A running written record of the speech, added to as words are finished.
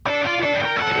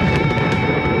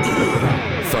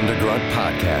Undergrunt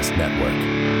Podcast Network.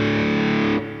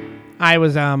 I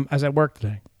was at work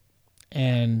today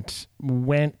and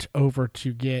went over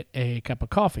to get a cup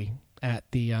of coffee at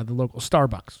the local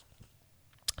Starbucks.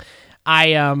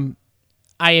 I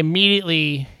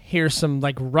immediately hear some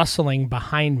like rustling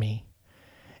behind me,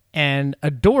 and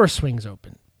a door swings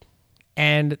open,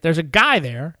 and there's a guy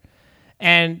there,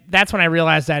 and that's when I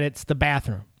realized that it's the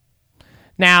bathroom.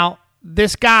 Now,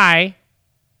 this guy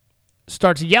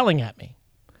starts yelling at me.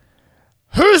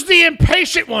 "Who's the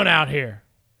impatient one out here?"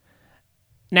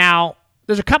 Now,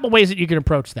 there's a couple ways that you can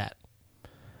approach that.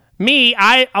 Me,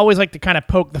 I always like to kind of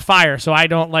poke the fire, so I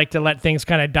don't like to let things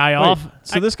kind of die off.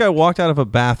 So this guy walked out of a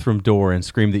bathroom door and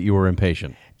screamed that you were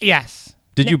impatient. Yes.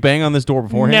 Did you bang on this door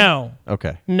beforehand? No.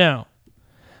 Okay. No.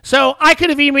 So I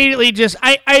could have immediately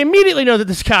I immediately know that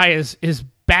this guy is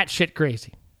batshit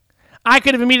crazy. I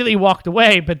could have immediately walked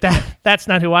away, but that's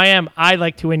not who I am. I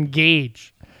like to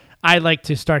engage. I like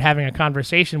to start having a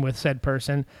conversation with said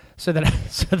person so that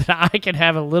I can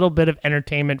have a little bit of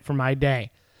entertainment for my day.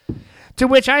 To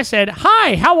which I said,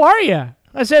 "Hi, how are you?"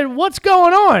 I said, "What's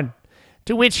going on?"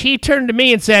 To which he turned to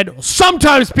me and said,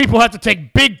 "Sometimes people have to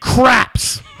take big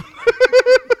craps."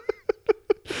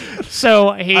 So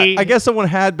I guess someone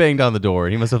had banged on the door,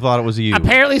 and he must have thought it was you.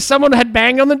 Apparently someone had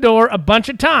banged on the door a bunch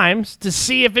of times to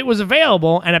see if it was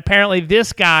available, and apparently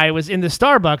this guy was in the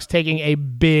Starbucks taking a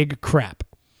big crap.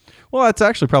 Well, it's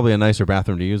actually probably a nicer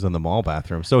bathroom to use than the mall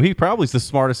bathroom, so he probably is the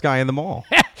smartest guy in the mall.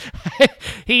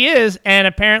 He is, and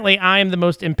apparently I am the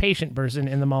most impatient person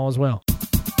in the mall as well.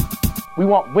 We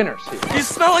want winners here. You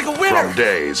smell like a winner! From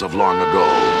days of long ago,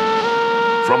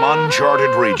 from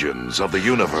uncharted regions of the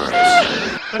universe.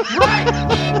 That's right!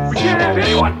 We can't have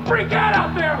anyone freak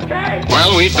out there, okay?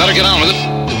 Well, we'd better get on with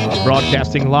it.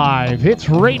 Broadcasting live, it's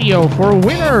Radio for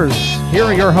Winners. Here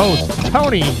are your hosts,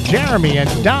 Tony, Jeremy, and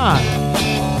Don.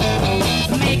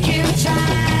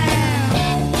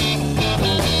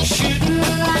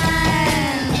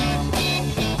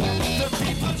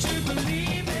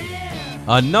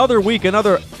 Another week,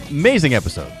 another amazing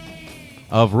episode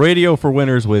of Radio for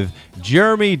Winners with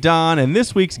Jeremy, Don, and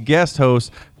this week's guest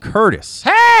host, Curtis.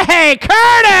 Hey,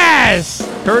 Curtis!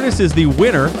 Curtis is the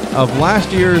winner of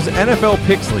last year's NFL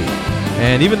Picks League.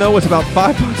 And even though it's about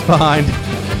 $5 behind,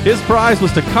 his prize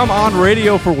was to come on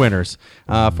Radio for Winners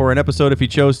for an episode if he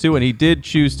chose to, and he did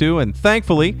choose to. And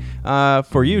thankfully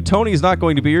for you, Tony's not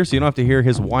going to be here, so you don't have to hear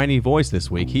his whiny voice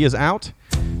this week. He is out.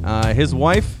 His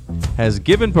wife has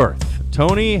given birth.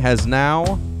 Tony has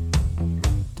now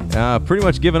pretty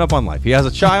much given up on life. He has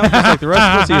a child, just like the rest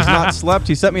of us. He has not slept.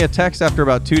 He sent me a text after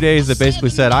about 2 days that basically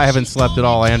said, "I haven't slept at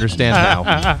all. I understand now.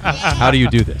 How do you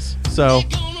do this?" So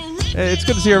it's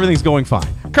good to see everything's going fine.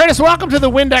 Curtis, welcome to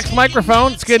the Windex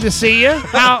microphone. It's good to see you.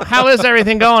 How is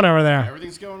everything going over there?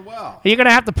 Everything's going well. You're going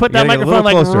to have to put that microphone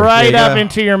like closer. right up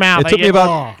into your mouth. It took me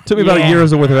about a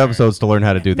year's worth of episodes to learn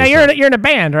how to do this. Now, you're in a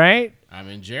band, right? I'm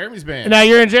in Jeremy's band. Now,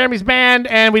 you're in Jeremy's band,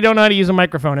 and we don't know how to use a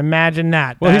microphone. Imagine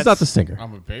that. Well, he's not the singer.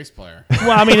 I'm a bass player.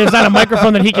 Well, I mean, is that a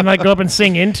microphone that he can like go up and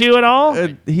sing into at all?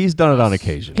 He's done it on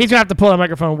occasion. He's going to have to pull that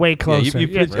microphone way closer.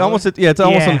 It's almost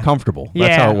uncomfortable.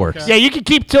 That's how it works. Yeah, you can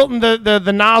keep tilting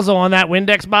the nozzle on that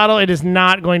Windex bottle. It is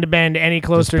not going to bend any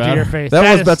closer to your face.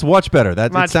 That's much better.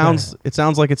 It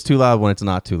sounds like it's too loud when it's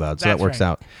not too loud, so that works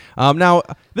out. Now,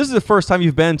 this is the first time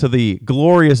you've been to the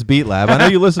glorious Beat Lab. I know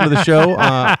you listen to the show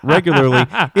regularly.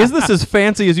 Is this as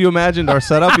fancy as you imagined our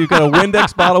setup? You've got a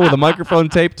Windex bottle with a microphone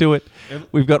taped to it.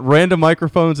 We've got random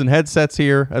microphones and headsets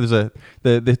here. There's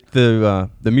the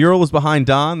mural is behind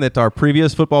Don that our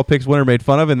previous football picks winner made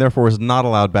fun of, and therefore is not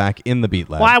allowed back in the Beat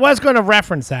Lab. Well, I was going to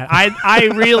reference that. I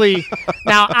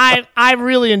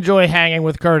really enjoy hanging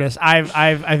with Curtis.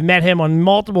 I've met him on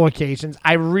multiple occasions.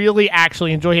 I really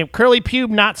actually enjoy him. Curly Pube,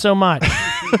 not so much.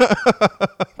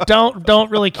 Don't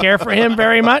really care for him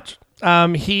very much.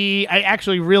 I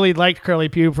actually really liked Curly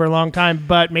Pube for a long time,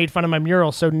 but made fun of my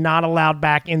mural, so not allowed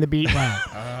back in the Beat Lab.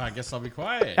 I guess I'll be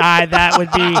quiet. That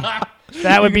would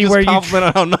be where you compliment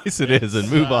on how nice it is and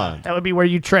move on. That would be where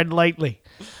you tread lightly.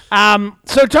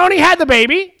 So Tony had the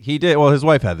baby. He did. Well, his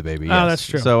wife had the baby. Yes. Oh, that's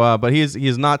true. So, but he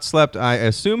has not slept. I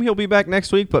assume he'll be back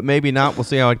next week, but maybe not. We'll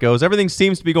see how it goes. Everything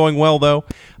seems to be going well, though,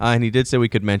 and he did say we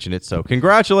could mention it. So,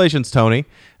 congratulations, Tony.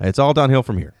 It's all downhill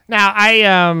from here.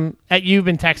 Now, you've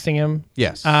been texting him.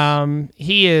 Yes.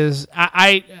 He is.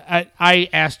 I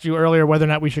asked you earlier whether or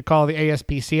not we should call the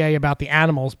ASPCA about the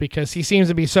animals because he seems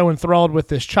to be so enthralled with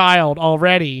this child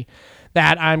already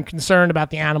that I'm concerned about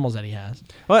the animals that he has.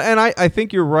 Well, and I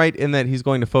think you're right in that he's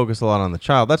going to focus a lot on the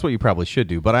child. That's what you probably should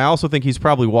do. But I also think he's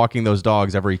probably walking those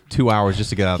dogs every 2 hours just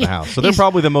to get out of the house. So they're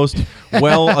probably the most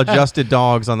well-adjusted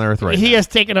dogs on the earth right now. He has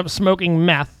taken up smoking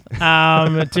meth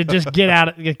to just get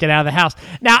out of the house.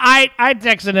 Now, I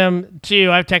texted him,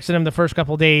 too. I've texted him the first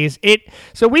couple days.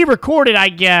 So we recorded, I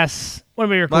guess, when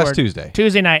did we record? Last Tuesday.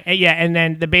 Tuesday night. Yeah, and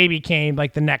then the baby came,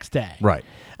 like, the next day. Right.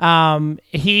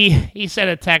 He sent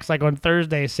a text like on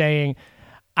Thursday saying,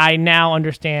 I now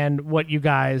understand what you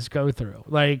guys go through,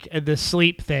 like the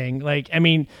sleep thing. Like, I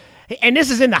mean, and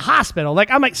this is in the hospital. Like,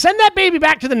 I'm like, send that baby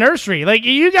back to the nursery. Like,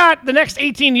 you got the next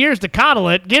 18 years to coddle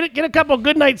it. Get a couple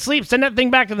good night's sleep. Send that thing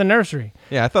back to the nursery.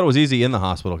 Yeah, I thought it was easy in the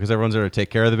hospital because everyone's there to take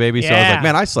care of the baby. Yeah. So I was like,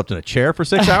 man, I slept in a chair for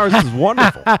 6 hours. This is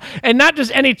wonderful. And not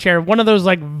just any chair, one of those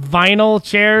like vinyl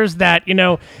chairs that, in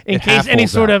It case half any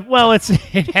folds sort out.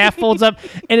 it half folds up,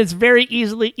 and it's very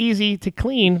easy to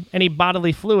clean any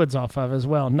bodily fluids off of as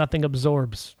well. Nothing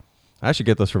absorbs. I should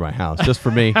get those for my house, just for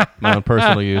me, my own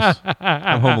personal use.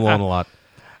 I'm home alone a lot.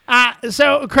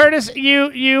 So Curtis,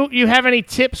 you have any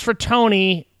tips for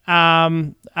Tony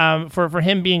for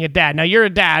him being a dad? Now you're a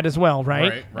dad as well,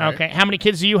 right? Right. Okay. How many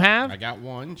kids do you have? I got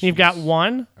one. You've got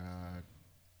one.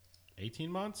 18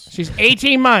 months. She's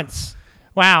 18 months.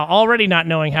 Wow, already not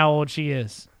knowing how old she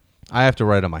is. I have to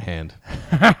write on my hand.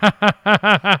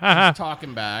 She's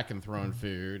talking back and throwing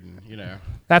food, and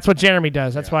That's what Jeremy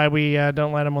does. That's why we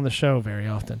don't let him on the show very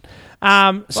often.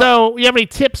 So you have any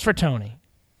tips for Tony?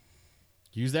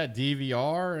 use that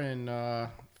DVR and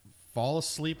fall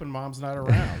asleep when mom's not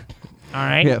around. All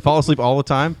right. Yeah, fall asleep all the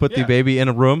time. Put the Yeah. baby in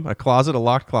a room, a closet, a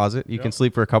locked closet. You can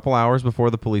sleep for a couple hours before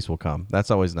the police will come. That's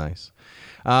always nice.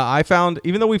 I found,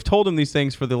 even though we've told him these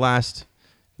things for the last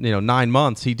 9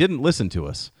 months, he didn't listen to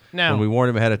us. No. When we warned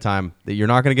him ahead of time that you're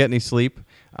not going to get any sleep.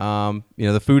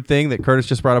 The food thing that Curtis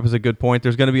just brought up is a good point.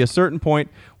 There's going to be a certain point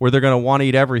where they're going to want to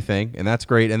eat everything, and that's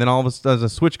great. And then all of a sudden, a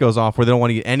switch goes off where they don't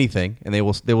want to eat anything, and they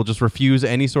will just refuse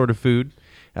any sort of food,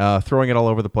 throwing it all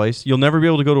over the place. You'll never be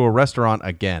able to go to a restaurant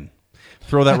again.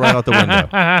 Throw that right out the window.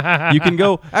 You can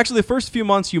go. Actually, the first few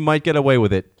months you might get away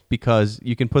with it because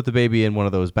you can put the baby in one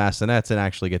of those bassinets and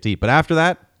actually get to eat. But after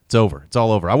that, it's over. It's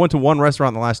all over. I went to one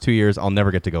restaurant in the last 2 years. I'll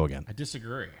never get to go again. I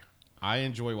disagree. I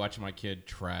enjoy watching my kid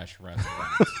trash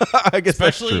restaurants, I guess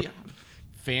especially that's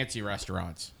fancy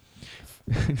restaurants.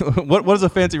 true. What is a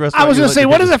fancy restaurant? I was you going let to say, your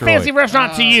what kid is a destroy? fancy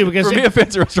restaurant to you? Because For me, a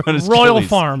fancy restaurant is Royal Chili's.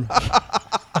 Farm.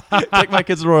 Take my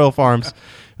kids to Royal Farms.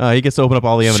 He gets to open up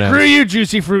all the M&Ms. Screw you,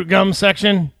 juicy fruit gum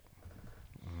section.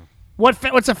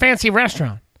 What's a fancy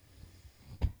restaurant?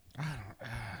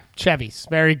 Chevy's.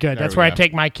 Very good. That's we where I go.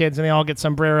 take my kids, and they all get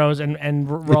sombreros and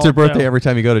roll. It's their birthday every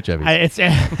time you go to Chevy's.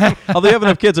 Although you have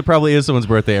enough kids, it probably is someone's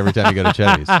birthday every time you go to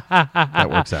Chevy's. That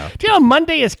works out. Do you know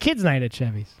Monday is kids' night at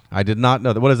Chevy's? I did not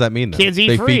know that. What does that mean, though? Kids eat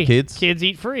they free. feed kids? Kids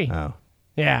eat free. Oh.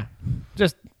 Yeah.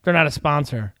 Just, they're not a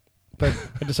sponsor. But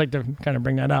I just like to kind of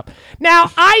bring that up. Now,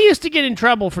 I used to get in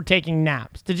trouble for taking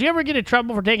naps. Did you ever get in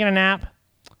trouble for taking a nap?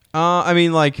 I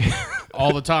mean, like...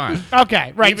 All the time.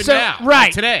 Okay, right. Even so now,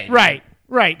 right today.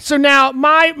 Right. So now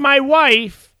my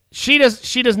wife,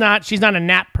 she's not a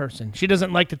nap person. She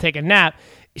doesn't like to take a nap.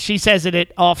 She says that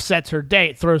it offsets her day.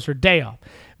 It throws her day off.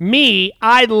 Me,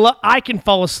 I can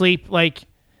fall asleep like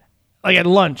at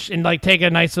lunch and like take a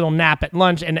nice little nap at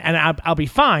lunch and I'll be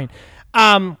fine.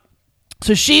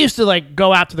 So she used to like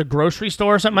go out to the grocery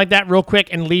store or something like that real quick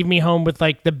and leave me home with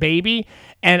like the baby,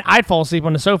 and I'd fall asleep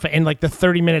on the sofa in like the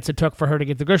 30 minutes it took for her to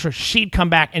get to the grocery store. She'd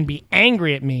come back and be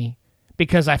angry at me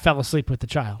because I fell asleep with the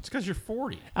child. It's because you're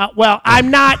 40. Well, I'm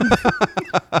not.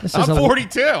 This is I'm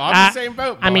 42. I'm the same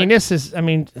boat.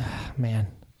 Man.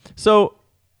 So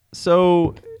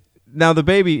now the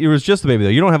baby, it was just the baby, though.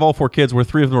 You don't have all 4 kids where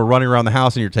 3 of them are running around the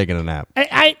house and you're taking a nap.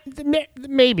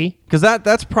 Maybe. Because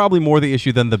that's probably more the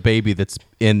issue than the baby that's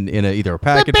in either a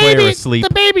packet tray or asleep.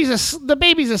 The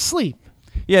baby's asleep.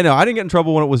 Yeah, no, I didn't get in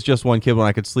trouble when it was just one kid when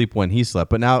I could sleep when he slept.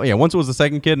 But now, once it was the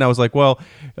second kid, and I was like, well,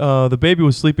 the baby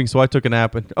was sleeping, so I took a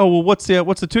nap. And what's the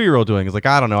 2-year-old doing? He's like,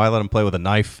 I don't know. I let him play with a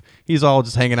knife. He's all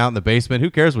just hanging out in the basement. Who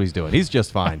cares what he's doing? He's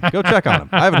just fine. Go check on him.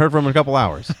 I haven't heard from him in a couple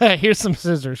hours. Here's some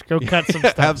scissors. Go cut some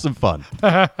stuff. Have some fun.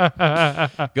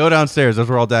 Go downstairs. That's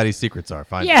where all daddy's secrets are.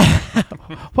 Find them.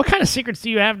 Yeah. What kind of secrets do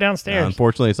you have downstairs?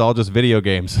 Unfortunately, it's all just video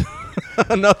games.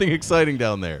 Nothing exciting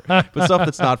down there. But stuff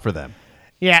that's not for them.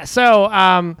 Yeah. So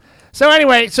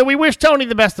anyway, we wish Tony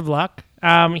the best of luck.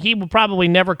 He will probably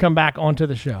never come back onto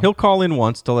the show. He'll call in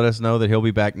once to let us know that he'll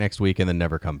be back next week and then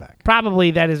never come back.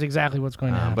 Probably that is exactly what's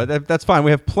going to happen. But that's fine.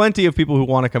 We have plenty of people who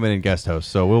want to come in and guest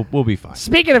host, so we'll be fine.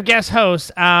 Speaking of guest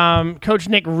hosts, Coach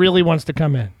Nick really wants to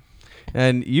come in.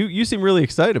 And you seem really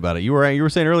excited about it. You were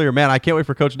saying earlier, man, I can't wait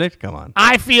for Coach Nick to come on.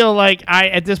 I feel like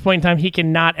at this point in time, he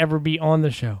cannot ever be on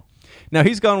the show. Now,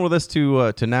 he's gone with us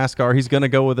to NASCAR. He's going to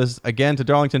go with us again to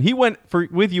Darlington. He went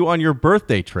with you on your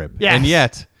birthday trip. Yes. And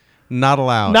yet, not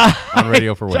allowed on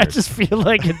Radio for Winners. I just feel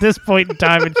like at this point in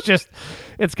time,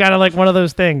 it's kind of like one of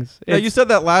those things. Yeah, you said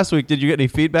that last week. Did you get any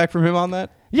feedback from him on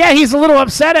that? Yeah, he's a little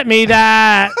upset at me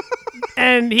that,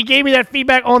 and he gave me that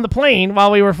feedback on the plane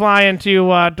while we were flying to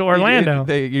Orlando.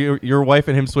 Your wife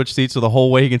and him switched seats so the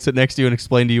whole way he can sit next to you and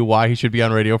explain to you why he should be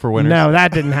on Radio for Winners. No,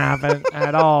 that didn't happen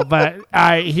at all. But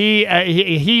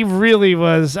he really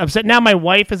was upset. Now my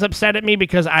wife is upset at me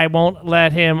because I won't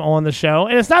let him on the show,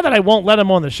 and it's not that I won't let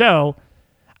him on the show.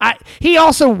 He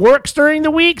also works during the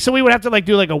week, so we would have to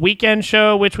do a weekend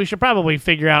show, which we should probably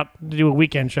figure out to do a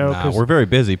weekend show. Nah, we're very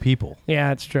busy people. Yeah,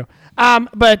 that's true.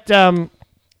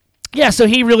 Yeah, so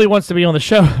he really wants to be on the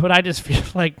show, but I just feel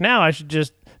like now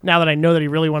that I know that he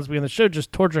really wants to be on the show,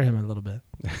 just torture him a little bit.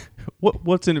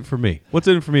 What's in it for me? What's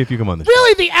in it for me if you come on the show?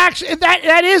 Really,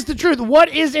 that is the truth. What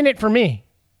is in it for me?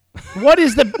 What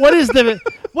is the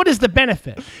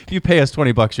benefit? If you pay us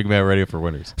 $20, you can be on Radio for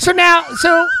Winners. So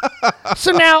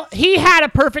now he had a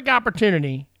perfect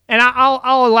opportunity, and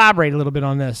I'll elaborate a little bit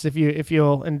on this if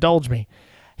you'll indulge me.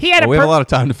 We have a lot of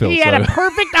time to fill. He had a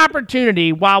perfect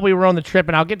opportunity while we were on the trip,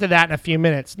 and I'll get to that in a few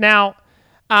minutes. Now,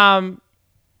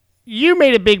 you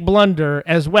made a big blunder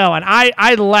as well, and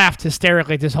I laughed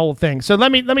hysterically at this whole thing. So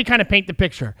let me kind of paint the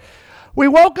picture. We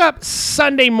woke up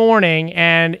Sunday morning,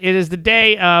 and it is the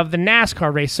day of the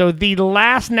NASCAR race. So the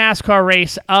last NASCAR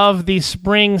race of the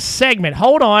spring segment.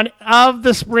 Hold on, of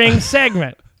the spring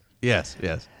segment. Yes.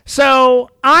 So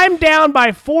I'm down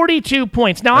by 42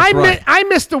 points. Now I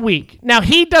missed a week. Now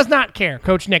he does not care.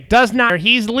 Coach Nick does not.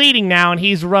 He's leading now, and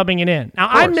he's rubbing it in. Now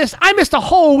I missed a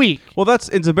whole week. Well, it's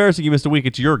embarrassing you missed a week.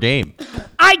 It's your game.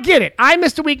 I get it. I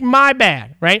missed a week. My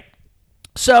bad. Right.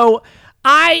 So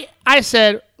I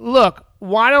said, look,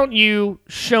 why don't you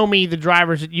show me the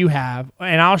drivers that you have,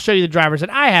 and I'll show you the drivers that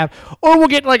I have, or we'll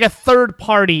get a third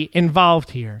party involved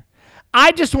here.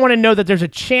 I just want to know that there's a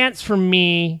chance for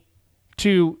me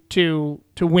to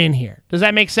win here. Does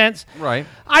that make sense? Right.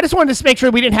 I just wanted to make sure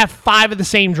we didn't have 5 of the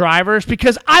same drivers,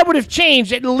 because I would have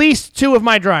changed at least 2 of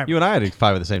my drivers. You and I had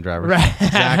 5 of the same drivers. Right.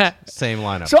 Exact same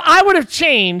lineup. So I would have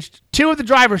changed 2 of the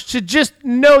drivers to just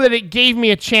know that it gave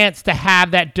me a chance to have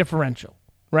that differential.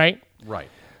 Right? Right.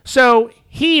 So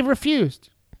he refused.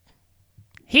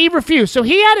 So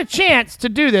he had a chance to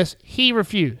do this. He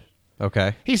refused.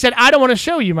 Okay. He said, I don't want to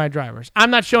show you my drivers.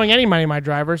 I'm not showing anybody my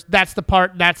drivers. That's the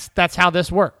part, that's how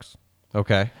this works.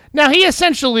 Okay. Now, he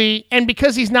essentially, and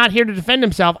because he's not here to defend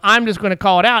himself, I'm just going to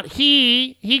call it out.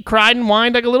 He cried and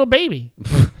whined like a little baby.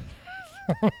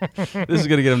 This is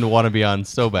going to get him to want to be on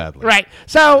so badly. Right.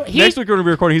 So next week we're going to be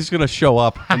recording. He's just going to show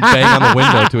up and bang on the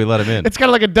window until we let him in. It's kind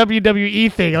of like a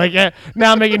WWE thing.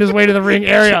 Now making his way to the ring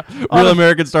area. Real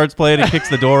American starts playing and kicks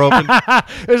the door open.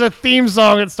 There's a theme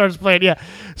song that starts playing. Yeah.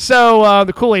 So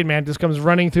the Kool-Aid Man just comes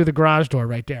running through the garage door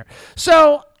right there.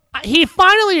 So he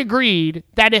finally agreed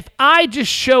that if I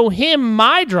just show him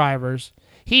my drivers,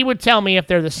 he would tell me if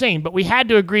they're the same. But we had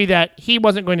to agree that he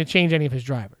wasn't going to change any of his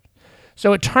drivers.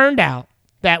 So it turned out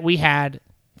that we had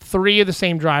 3 of the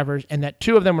same drivers and that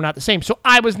 2 of them were not the same. So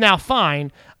I was now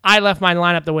fine. I left my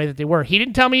lineup the way that they were. He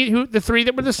didn't tell me who the 3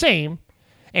 that were the same,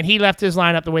 and he left his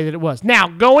lineup the way that it was. Now,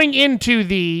 going into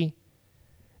the,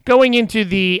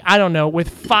 I don't know, with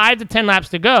 5 to 10 laps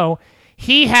to go,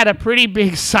 he had a pretty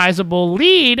big sizable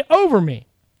lead over me.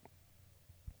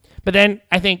 But then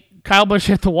I think Kyle Busch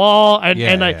hit the wall,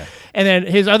 and then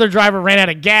his other driver ran out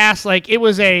of gas. It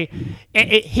was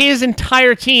his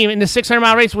entire team in the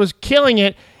 600-mile race was killing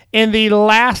it. In the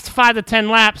last 5 to 10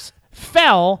 laps,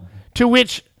 fell, to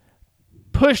which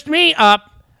pushed me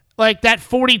up that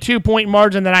 42-point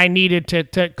margin that I needed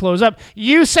to close up.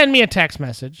 You send me a text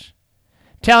message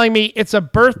telling me it's a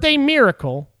birthday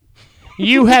miracle.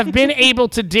 You have been able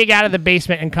to dig out of the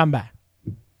basement and come back.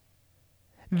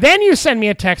 Then you send me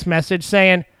a text message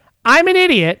saying, I'm an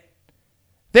idiot.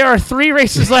 There are 3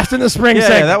 races left in the spring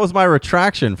segment. Yeah, that was my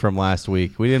retraction from last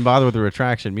week. We didn't bother with the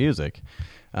retraction music.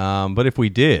 But if we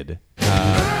did...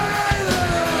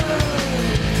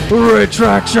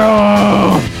 retraction!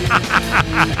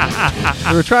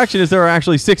 The retraction is there are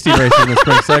actually 60 races in the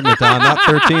spring segment, Don, not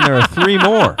 13. There are 3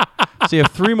 more. So you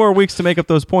have 3 more weeks to make up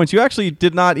those points. You actually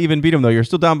did not even beat him, though. You're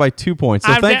still down by 2 points.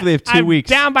 So thankfully, they have 2 weeks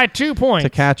down by 2 points to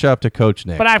catch up to Coach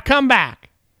Nick. But I've come back.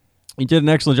 You did an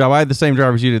excellent job. I had the same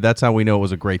drivers you did. That's how we know it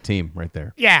was a great team right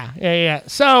there. Yeah.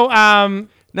 So,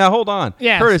 now, hold on.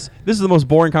 Yes. Curtis, this is the most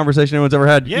boring conversation anyone's ever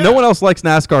had. Yeah. No one else likes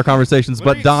NASCAR conversations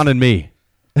but Don and me.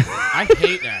 I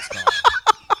hate NASCAR.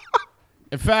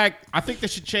 In fact, I think they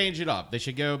should change it up. They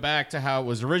should go back to how it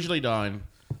was originally done,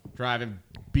 driving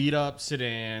beat-up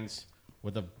sedans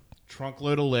with a trunk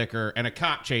load of liquor and a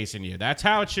cop chasing you. That's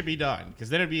how it should be done, because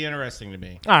then it'd be interesting to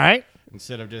me. All right.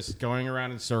 Instead of just going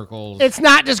around in circles. It's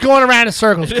not just going around in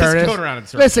circles, It Curtis. is going around in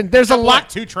circles. Listen, there's a lot.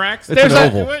 2 tracks? There's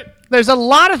an oval. There's a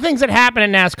lot of things that happen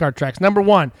in NASCAR tracks. Number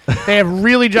one, they have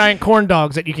really giant corn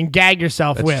dogs that you can gag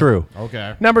yourself That's with. true.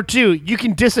 Okay. Number two, you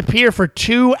can disappear for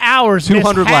 2 hours,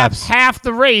 200 miss laps. half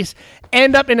the race,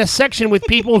 end up in a section with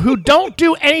people who don't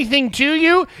do anything to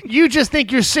you. You just think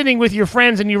you're sitting with your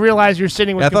friends and you realize you're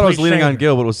sitting with I thought I was complete leaning on strangers.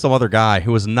 Gil, but it was some other guy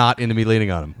who was not into me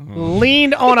leaning on him.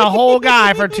 Leaned on a whole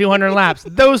guy for 200 laps.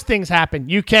 Those things happen.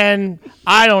 You can,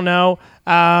 I don't know,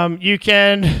 you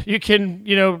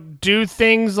can, do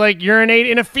things like urinate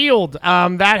in a field.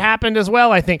 That happened as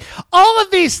well, I think. All of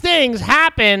these things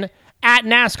happen at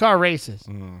NASCAR races.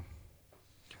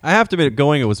 I have to admit,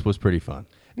 going it was pretty fun.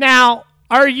 Now,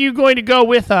 are you going to go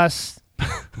with us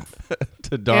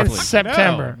To in Darlington.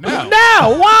 September? No.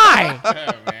 Why? Oh,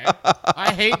 man.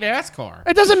 I hate NASCAR.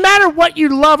 It doesn't matter what you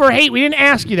love or hate. We didn't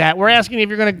ask you that. We're asking if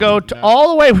you're going to go all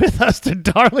the way with us to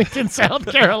Darlington, South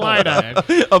Carolina.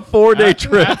 A 4-day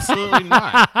trip. Absolutely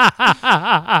not.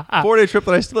 4-day trip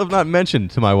that I still have not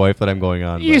mentioned to my wife that I'm going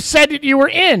on. You but said that you were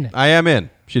in. I am in.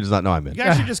 She does not know I'm in. You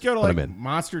guys should just go to Put 'em like in.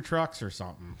 monster trucks or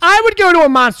something. I would go to a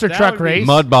monster That truck would be- race.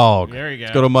 Mud bog. There you go.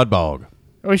 Let's go to Mud bog.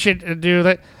 We should do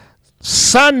that.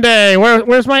 Sunday.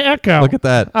 Where's my echo? Look at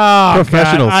that. Oh,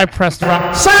 Professionals. God, I pressed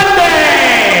wrong.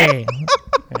 Sunday!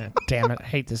 Yeah, damn it. I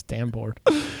hate this damn board.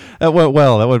 That went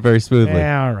well. That went very smoothly.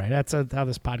 Yeah, all right. That's how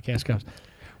this podcast goes.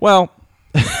 Well,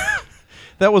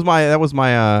 that was my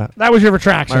That was your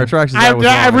retraction. My retraction, I that was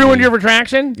wrong. ruined your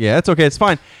retraction? Yeah, it's okay. It's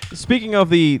fine. Speaking of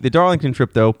the Darlington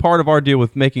trip, though, part of our deal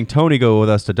with making Tony go with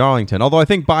us to Darlington, although I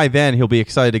think by then he'll be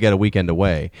excited to get a weekend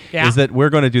away, Yeah. is that we're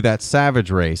going to do that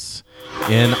Savage race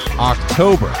in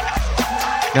October.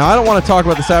 Now, I don't want to talk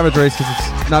about the Savage race because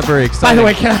it's not very By exciting. the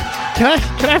way,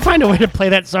 can I find a way to play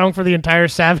that song for the entire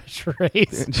Savage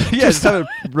race? yeah, just have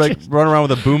it like run around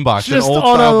with a boombox, an Just old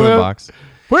on style a- boombox.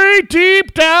 Way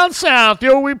deep down south,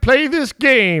 we play this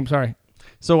game. Sorry.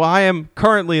 So I am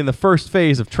currently in the first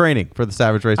phase of training for the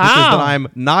Savage race, which is that I'm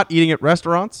not eating at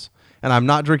restaurants and I'm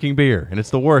not drinking beer, and it's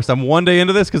the worst. I'm 1 day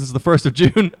into this because it's the 1st of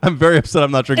June. I'm very upset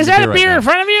I'm not drinking. Is that a beer beer right in now.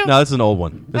 front of you? No, this is an old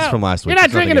one. This is Oh, from last week. you're not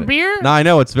There's nothing drinking a in it. beer? No, I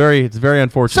know it's very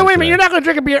unfortunate. So wait a minute, today. you're not going to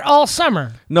drink a beer all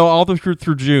summer. No, all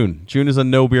through June. June is a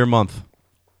no beer month.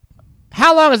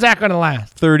 How long is that going to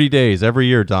last? 30 days every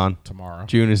year, Don. Tomorrow.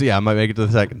 June is I might make it to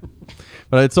the 2nd.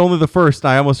 But it's only the 1st.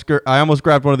 I almost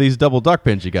grabbed one of these double duck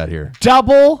pins you got here.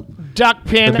 Double duck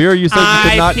pin. The beer you said you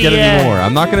could not get IPA. anymore.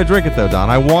 I'm not going to drink it though, Don.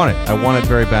 I want it. I want it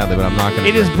very badly, but I'm not going to.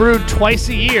 It is brewed twice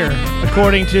a year,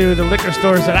 according to the liquor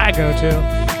stores that I go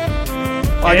to.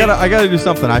 I gotta do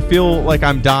something. I feel like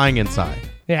I'm dying inside.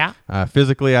 Yeah.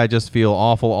 Physically, I just feel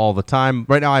awful all the time.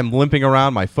 Right now, I'm limping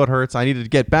around. My foot hurts. I need to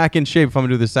get back in shape if I'm going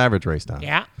to do this Savage race now.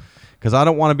 Yeah. Because I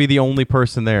don't want to be the only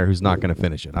person there who's not going to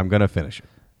finish it. I'm going to finish it.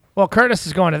 Well, Curtis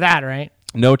is going to that, right?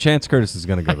 No chance Curtis is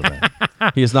going to go to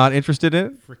that. He is not interested in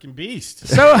it. Freaking beast.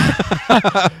 So,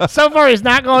 so far, he's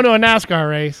not going to a NASCAR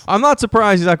race. I'm not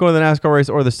surprised he's not going to the NASCAR race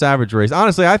or the Savage race.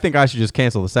 Honestly, I think I should just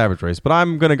cancel the Savage race. But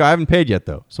I'm going to go. I haven't paid yet,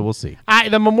 though, so we'll see.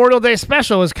 The Memorial Day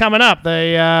special is coming up.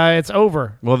 It's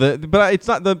over. Well, but it's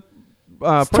not the.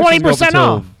 It's price doesn't go up 20% until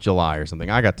off. July or something.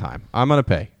 I got time. I'm going to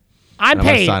pay. I'm I'm gonna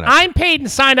paid. sign up. I'm paid and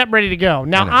signed up, ready to go.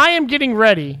 Now, I know. I am getting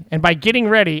ready, and by getting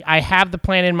ready, I have the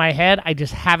plan in my head. I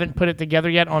just haven't put it together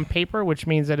yet on paper, which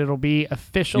means that it'll be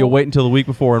official. You'll wait until the week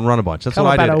before and run a bunch. That's Come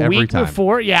what I about did a every week time.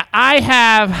 before. Yeah, I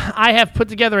have put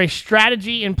together a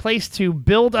strategy in place to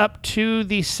build up to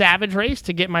the Savage race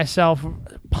to get myself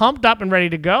pumped up and ready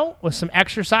to go with some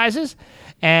exercises.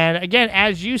 And again,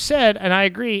 as you said, and I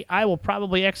agree, I will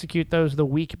probably execute those the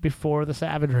week before the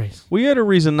Savage race. We had a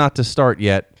reason not to start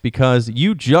yet because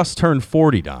you just turned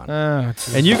 40, Don. Oh,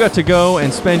 And you got to go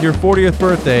and spend your 40th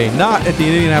birthday not at the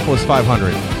Indianapolis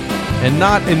 500 and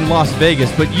not in Las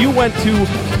Vegas, but you went to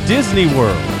Disney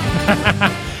World.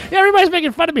 yeah, everybody's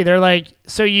making fun of me. They're like,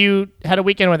 so you had a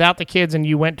weekend without the kids and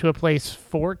you went to a place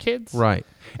for kids? Right.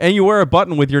 And you wear a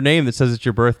button with your name that says it's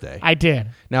your birthday. I did.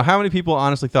 Now, how many people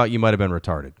honestly thought you might have been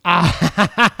retarded?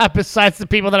 Besides the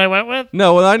people that I went with?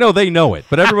 No, well, I know they know it,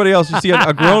 but everybody else, you see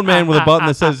a grown man with a button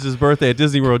that says it's his birthday at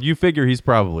Disney World, you figure he's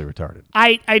probably retarded.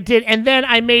 I did, and then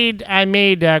I made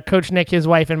Coach Nick, his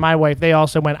wife, and my wife. They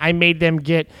also went. I made them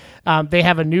get. They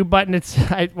have a new button.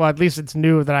 Well, at least it's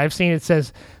new that I've seen. It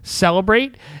says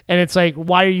celebrate, and it's like,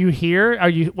 why are you here?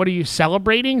 What are you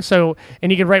celebrating? So,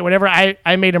 and you can write whatever.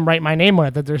 I made them write my name on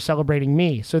it that they're celebrating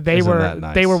me. So Isn't that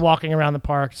nice? they were walking around the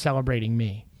park celebrating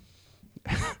me.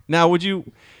 Now,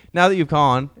 now that you've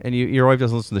gone and your wife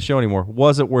doesn't listen to the show anymore,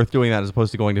 was it worth doing that as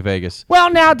opposed to going to Vegas? Well,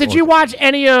 now, did you watch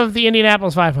any of the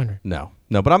Indianapolis 500? No,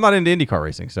 but I'm not into IndyCar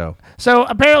racing, so. So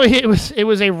apparently it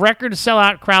was a record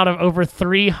sellout crowd of over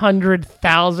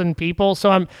 300,000 people. So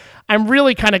I'm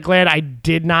really kind of glad I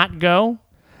did not go.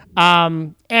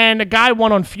 And a guy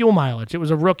won on fuel mileage. It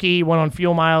was a rookie, won on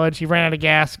fuel mileage. He ran out of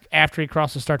gas after he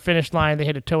crossed the start-finish line. They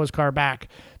had to tow his car back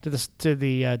to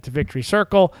Victory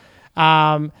Circle.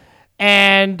 And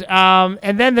then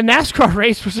the NASCAR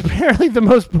race was apparently the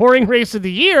most boring race of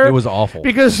the year. It was awful.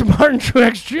 Because Martin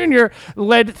Truex Jr.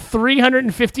 led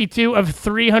 352 of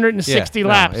 360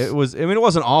 laps. It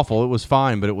wasn't awful. It was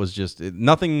fine, but it was just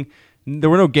nothing. There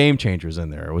were no game changers in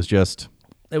there. It was just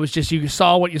you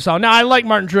saw what you saw. Now, I like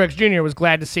Martin Truex Jr. Was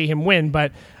glad to see him win,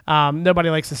 but nobody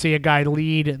likes to see a guy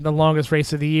lead the longest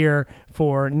race of the year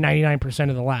for 99%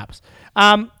 of the laps.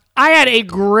 I had a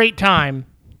great time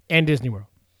in Disney World.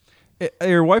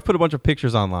 Your wife put a bunch of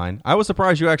pictures online. I was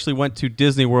surprised you actually went to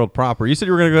Disney World proper. You said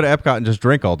you were going to go to Epcot and just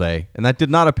drink all day, and that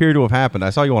did not appear to have happened. I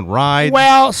saw you on rides.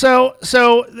 Well, so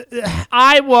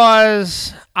I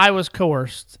was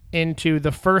coerced into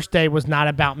the first day was not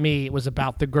about me. It was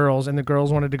about the girls, and the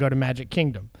girls wanted to go to Magic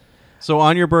Kingdom. So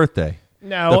on your birthday,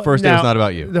 the first day was not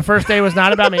about you. The first day was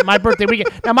not about me. My birthday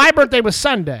weekend. Now, my birthday was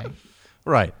Sunday.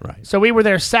 Right. So we were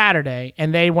there Saturday,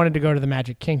 and they wanted to go to the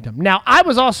Magic Kingdom. Now, I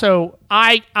was also,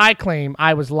 I claim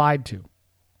I was lied to.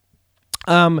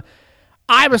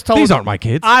 I was told... These aren't my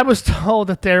kids. I was told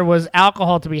that there was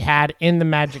alcohol to be had in the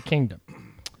Magic Kingdom.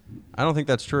 I don't think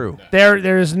that's true.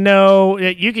 There's no...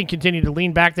 You can continue to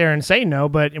lean back there and say no,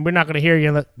 but we're not going to hear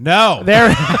you. No.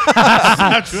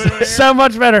 So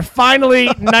much better. Finally,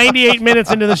 98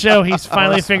 minutes into the show, he's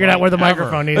finally figured out where the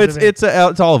microphone needs to be. It's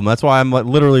all of them. That's why I'm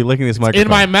literally licking this microphone. In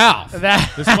my mouth.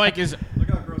 This mic is... Look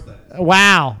how gross that is.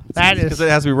 Wow. That is... Because it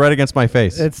has to be right against my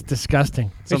face. It's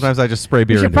disgusting. Sometimes I just spray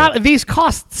beer into it. These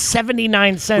cost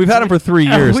 79 cents. We've had them for 3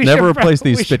 years. Never replaced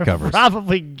these spit covers.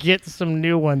 Probably get some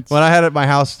new ones. When I had it at my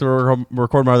house to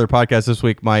record my other podcast this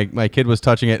week, my kid was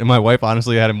touching it, and my wife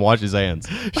honestly had him wash his hands.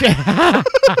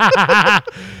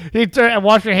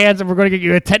 Wash your hands, and we're going to get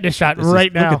you a tetanus shot now.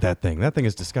 Look at that thing. That thing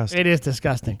is disgusting. It is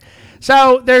disgusting.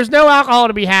 So there's no alcohol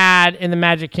to be had in the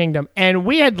Magic Kingdom, and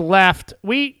we had left.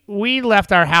 We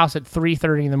left our house at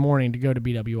 3:30 in the morning to go to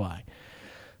BWI.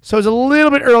 So it was a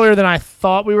little bit earlier than I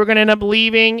thought we were going to end up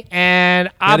leaving, and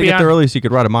I had to get there early so you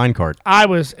could ride a mine cart. I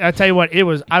tell you what,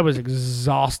 I was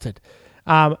exhausted.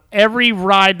 Every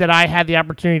ride that I had the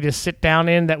opportunity to sit down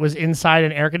in that was inside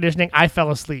and air conditioning, I fell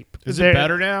asleep. Is it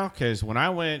better now? Because when I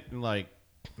went in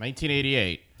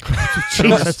 1988,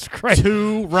 Jesus Christ,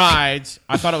 2 rides,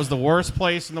 I thought it was the worst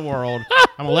place in the world.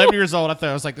 I'm 11 years old.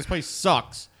 I was like, this place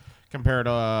sucks compared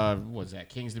to what was that,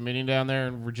 King's Dominion down there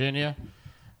in Virginia.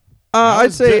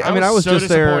 I'd say. I was so just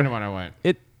there. Disappointed when I went.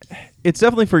 It's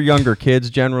definitely for younger kids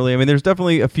generally. I mean, there's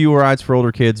definitely a few rides for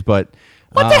older kids, but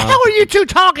what the hell are you two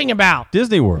talking about?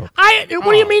 Disney World. What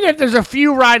do you mean that there's a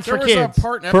few rides for kids?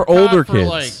 For older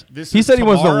kids. He said he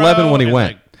was 11 when he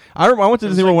went. I went to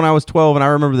Disney World when I was 12, and I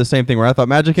remember the same thing where I thought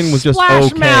Magic Kingdom was just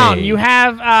Splash okay. Mountain. You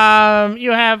have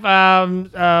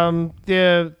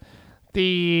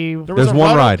There's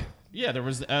one ride. Yeah, there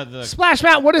was the Splash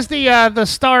Mountain. What is the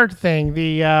star thing?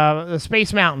 The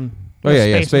Space Mountain. Oh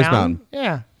yeah, Space Mountain.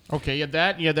 Yeah. Okay, you had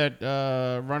that. You had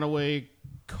that runaway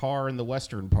car in the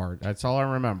western part. That's all I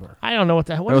remember. I don't know what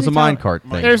the hell. That was a mine cart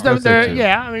thing. There's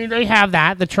yeah. I mean, they have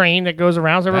the train that goes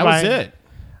around. So everybody. That was it.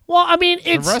 Well, I mean,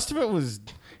 The rest of it was.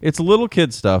 It's little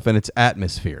kid stuff and it's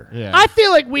atmosphere. Yeah. I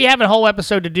feel like we have a whole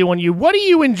episode to do on you. What do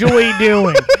you enjoy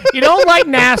doing? You don't like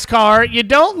NASCAR. You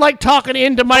don't like talking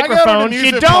into microphones.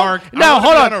 You don't. Park, No,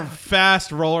 hold on. A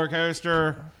fast roller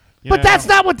coaster. But that's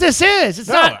not what this is. It's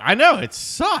not. I know it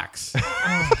sucks.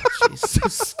 It's so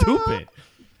stupid.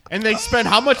 And they spend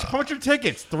how much are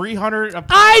tickets? $300.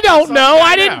 I don't know.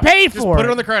 I didn't pay for it. Just put it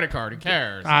on the credit card. Who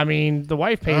cares? I mean, the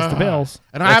wife pays the bills.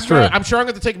 And I'm sure I'm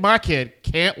going to take my kid.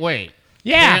 Can't wait.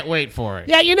 Yeah. Can't wait for it.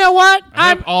 Yeah, you know what?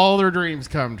 I hope all their dreams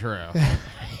come true.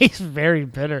 He's very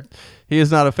bitter. He is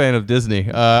not a fan of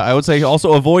Disney. I would say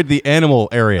also avoid the animal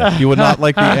area. You would not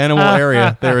like the animal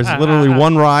area. There is literally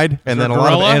one ride and then a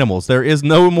lot of animals. There is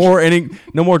no more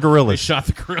gorillas. They shot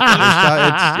the gorillas.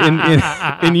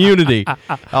 It's in unity.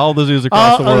 All the zoos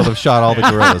across the world have shot all the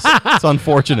gorillas. It's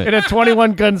unfortunate. In a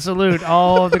 21-gun salute,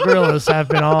 all of the gorillas have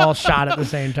been all shot at the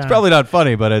same time. It's probably not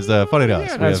funny, but it's funny to us.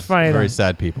 Yeah, we that's have funny very though.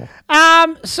 sad people.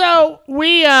 So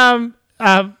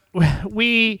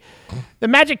the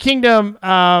Magic Kingdom,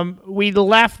 we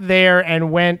left there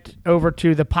and went over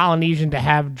to the Polynesian to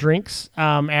have drinks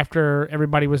after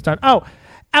everybody was done. So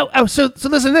listen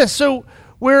to this. So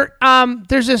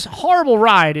there's this horrible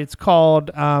ride. It's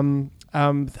called oh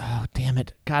damn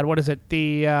it, God, what is it?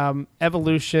 The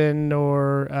Evolution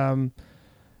or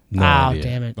No idea.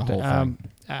 Damn it, The whole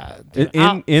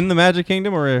thing. In the Magic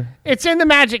Kingdom, or it's in the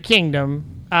Magic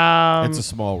Kingdom. It's a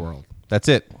small world. that's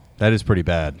it. That is pretty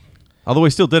bad. Although we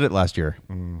still did it last year.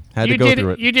 Had to go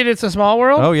through it. You did It's a Small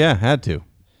World? Oh yeah, had to.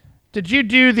 Did you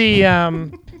do the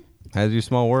Had to do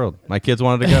Small World. My kids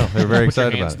wanted to go. They were very Put your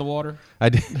excited hands about in the it. water. I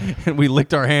did. And we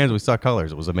licked our hands. We saw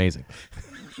colors. It was amazing.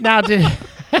 now did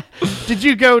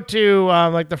you go to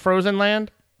like the Frozen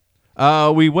Land?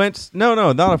 We went. No,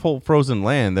 not a full Frozen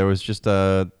Land. There was just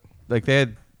like they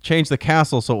had changed the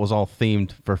castle so it was all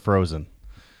themed for Frozen.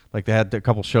 Like they had a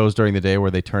couple shows during the day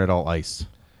where they turn it all ice.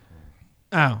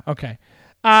 Oh, okay.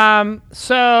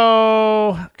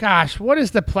 So, gosh, what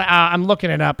is the play? I'm looking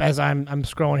it up as I'm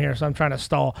scrolling here, so I'm trying to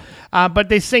stall. But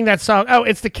they sing that song. Oh,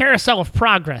 it's the Carousel of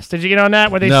Progress. Did you get on that?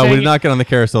 Where they No, sing, we did not get on the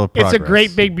Carousel of Progress. It's a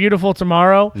great, big, beautiful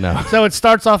tomorrow. No. So it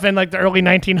starts off in like the early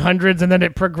 1900s, and then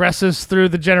it progresses through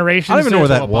the generations. I don't even know where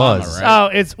that Obama, was. right? Oh,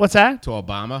 it's what's that? To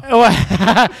Obama.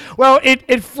 Well,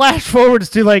 it flash forwards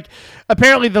to like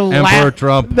apparently the Emperor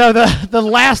Trump. No, the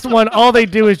last one. All they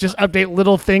do is just update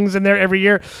little things in there every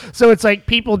year. So it's like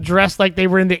people dressed like they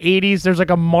were in the 80s. There's like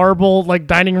a marble like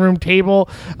dining room table.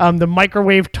 The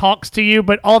microwave talks to you,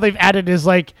 but all they've added is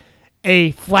like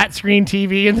a flat screen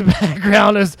TV in the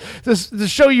background is to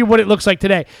show you what it looks like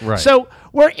today. Right. So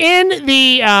we're in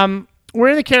the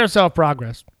Carousel of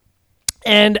Progress,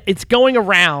 and it's going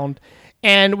around.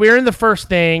 And we're in the first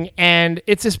thing, and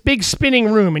it's this big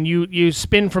spinning room, and you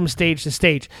spin from stage to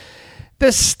stage.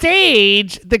 The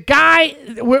stage, the guy,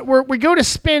 we go to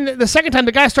spin the second time.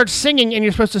 The guy starts singing, and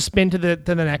you're supposed to spin to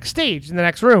the next stage in the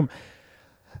next room.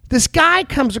 This guy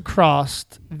comes across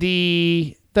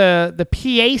the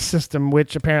PA system,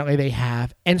 which apparently they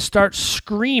have, and starts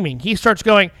screaming. He starts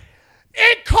going,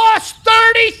 "It costs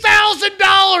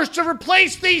 $30,000 to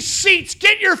replace these seats.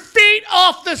 Get your feet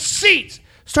off the seats."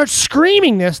 Starts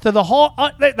screaming this to the whole,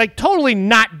 like totally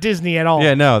not Disney at all.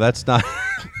 Yeah, no, that's not.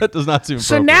 That does not seem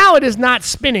So appropriate. now it is not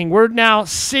spinning. We're now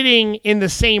sitting in the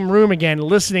same room again,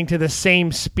 listening to the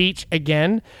same speech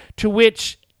again, to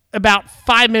which about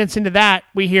 5 minutes into that,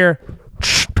 we hear,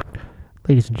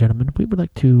 "Ladies and gentlemen, we would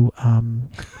like to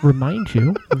remind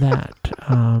you that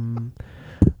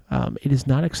it is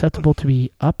not acceptable to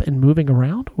be up and moving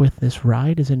around with this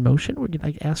ride is in motion. We're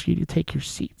going to ask you to take your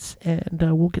seats, and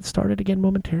we'll get started again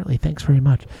momentarily. Thanks very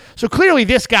much." So clearly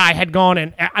this guy had gone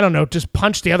and, I don't know, just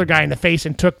punched the other guy in the face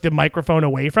and took the microphone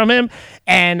away from him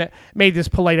and made this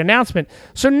polite announcement.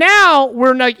 So now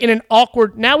we're like in an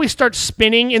awkward, now we start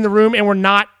spinning in the room, and we're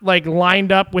not like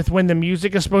lined up with when the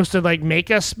music is supposed to like make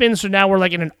us spin. So now we're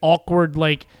like in an awkward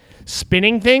like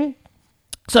spinning thing.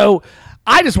 So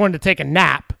I just wanted to take a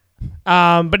nap.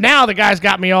 But now the guy's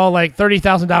got me all like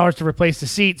 $30,000 to replace the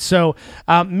seats. So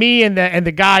me and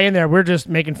the guy in there, we're just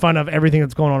making fun of everything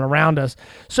that's going on around us.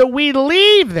 So we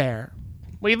leave there.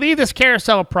 We leave this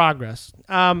Carousel of Progress.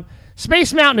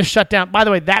 Space Mountain is shut down. By the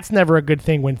way, that's never a good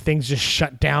thing when things just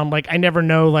shut down. Like I never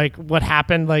know like what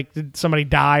happened. Like did somebody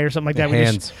die or something like that?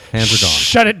 Hands are gone.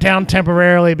 Shut it down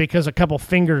temporarily because a couple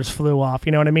fingers flew off.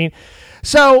 You know what I mean?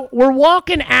 So we're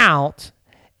walking out,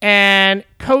 and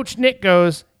Coach Nick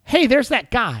goes, "Hey, there's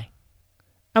that guy."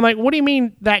 I'm like, "What do you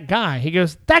mean that guy?" He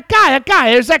goes, that guy,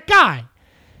 there's that guy.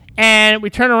 And we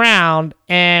turn around,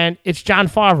 and it's Jon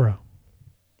Favreau.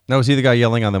 No, was he the guy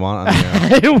yelling on them on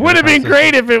the, It would have been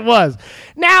great if it was.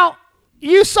 Now,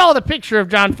 you saw the picture of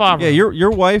Jon Favreau. Yeah,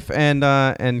 your wife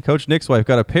and Coach Nick's wife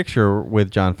got a picture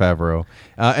with Jon Favreau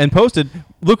and posted,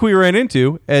 "Look who we ran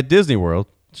into at Disney World.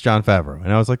 It's Jon Favreau."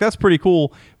 And I was like, that's pretty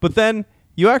cool. But then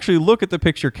you actually look at the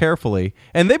picture carefully,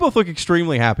 and they both look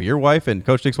extremely happy. Your wife and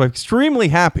Coach Nick's wife, extremely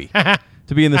happy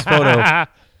to be in this photo.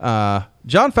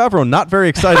 Jon Favreau, not very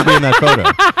excited to be in that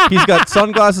photo. He's got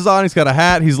sunglasses on. He's got a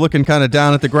hat. He's looking kind of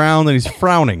down at the ground, and he's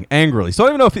frowning angrily. So I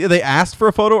don't even know if they asked for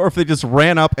a photo or if they just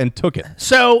ran up and took it.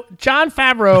 So Jon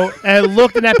Favreau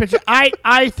looked in that picture.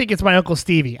 I think it's my Uncle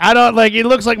Stevie. I don't like. It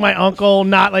looks like my uncle.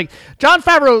 Not like Jon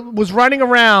Favreau was running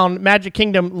around Magic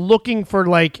Kingdom looking for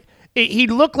like. He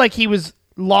looked like he was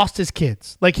lost his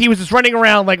kids. Like he was just running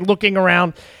around, like looking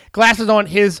around, glasses on.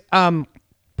 His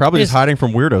Probably just hiding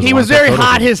from weirdos. He was very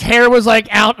hot. His hair was like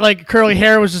out, like curly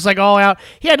hair was just like all out.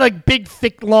 He had like big,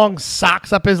 thick, long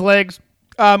socks up his legs,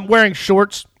 wearing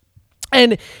shorts,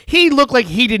 and he looked like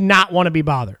he did not want to be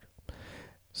bothered.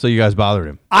 So you guys bothered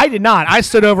him? I did not. I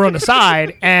stood over on the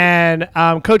side, and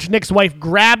Coach Nick's wife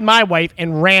grabbed my wife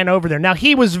and ran over there. Now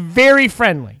he was very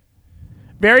friendly,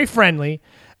 very friendly.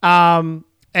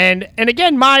 And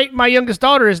again, my youngest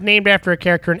daughter is named after a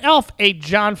character in Elf, a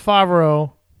Jon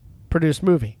Favreau produced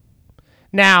movie.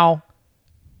 Now,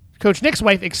 Coach Nick's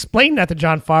wife explained that to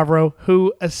Jon Favreau,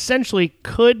 who essentially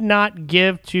could not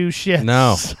give two shits.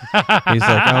 No. He's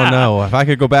like, oh no, if I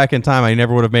could go back in time, I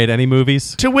never would have made any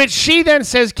movies. To which she then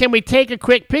says, can we take a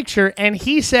quick picture? And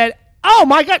he said, oh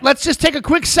my God, let's just take a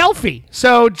quick selfie.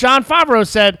 So Jon Favreau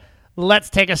said, let's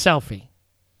take a selfie.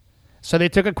 So they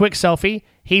took a quick selfie.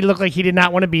 He looked like he did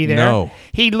not want to be there. No.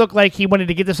 He looked like he wanted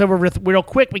to get this over with real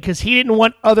quick because he didn't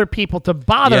want other people to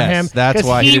bother him. That's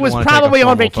why he was didn't want to take a probably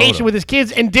on formal vacation photo. with his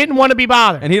kids and didn't want to be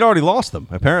bothered. And he'd already lost them,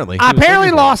 apparently. He was Apparently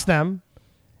looking for lost them.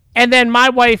 And then my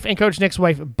wife and Coach Nick's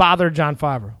wife bothered Jon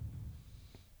Favreau.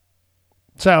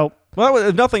 So... Well,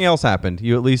 if nothing else happened,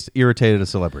 you at least irritated a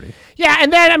celebrity. Yeah,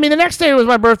 and then, the next day was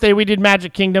my birthday. We did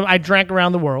Magic Kingdom. I drank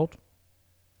around the world.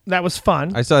 That was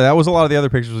fun. I saw that was a lot of the other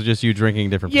pictures was just you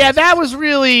drinking different Yeah, places. that was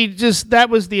really that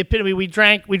was the epitome. We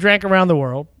drank around the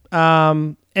world.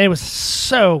 And it was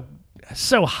so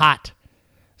hot.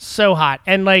 So hot.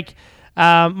 And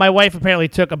my wife apparently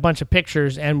took a bunch of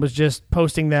pictures and was just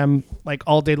posting them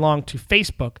all day long to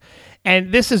Facebook.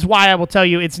 And this is why I will tell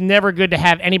you, it's never good to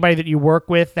have anybody that you work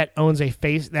with that owns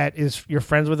that is you're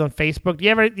friends with on Facebook. Do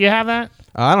you have that?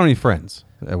 I don't have any friends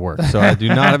at work, so I do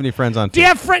not have any friends on Facebook. Do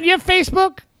you have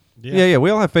Facebook? Yeah, we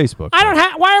all have Facebook. I don't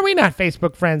have. Why are we not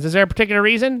Facebook friends? Is there a particular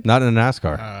reason? Not in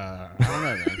NASCAR. I don't know,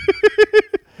 man.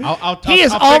 He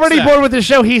is I'll already fix that. bored with the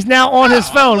show. He's now on his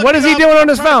phone. What is he doing on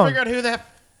his I'm trying phone? to figure out who that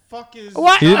fuck is.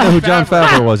 What? He didn't know who Jon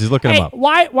Favreau was. He's looking Hey, him up.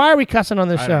 why are we cussing on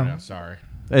this I show? don't know. Sorry.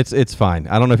 It's fine.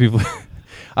 I don't know if you've.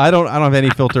 I don't have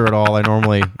any filter at all. I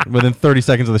normally within 30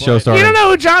 seconds of the show You starting. don't know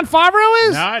who Jon Favreau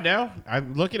is? No, I know.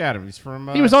 I'm looking at him. He's from.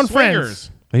 He was on Swingers.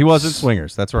 He was in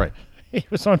Swingers. That's right. He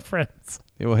was on Friends.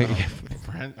 He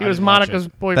He was Monica's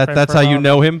boyfriend. that's for how a you while.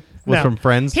 know him was No. from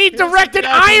Friends. He directed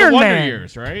Guy from the Iron Wonder Man.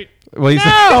 Years, right? Well, he's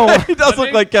No! he does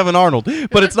look like Kevin Arnold,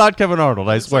 but it's not Kevin Arnold.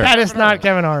 I swear. That is not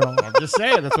Kevin Arnold. I'm just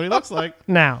saying. That's what he looks like.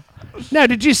 Now,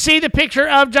 did you see the picture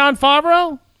of Jon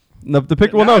Favreau? No, the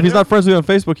picture. Well, no, if he's not friends with you on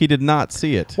Facebook, he did not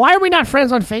see it. Why are we not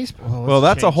friends on Facebook? Well,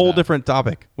 that's a change whole that. different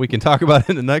topic. We can talk about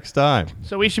it the next time.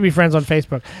 So we should be friends on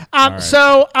Facebook. If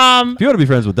you want to be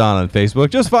friends with Don on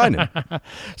Facebook, just find him.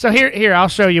 So here, I'll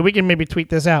show you. We can maybe tweet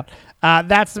this out.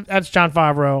 That's Jon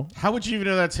Favreau. How would you even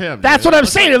know that's him? That's dude? what I'm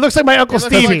saying. It looks like my Uncle He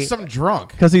looks Stevie. like some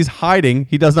drunk. Because he's hiding.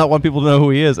 He does not want people to know who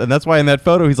he is. And that's why in that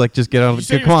photo, he's like, just get on. You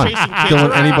say he Come was on. chasing kids Don't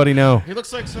let around? anybody know. He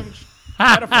looks like some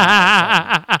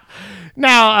pedophile.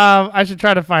 Now, I should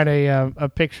try to find a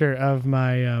picture of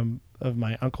my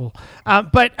uncle. We'll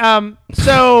tweet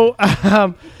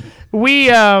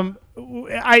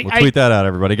that out,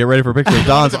 everybody. Get ready for a picture of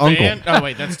Don's With a uncle. van? Oh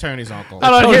wait, that's Tony's uncle.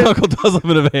 Tony's uncle does live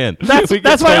in a van. That's We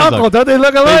get my Tony's uncle. Don't they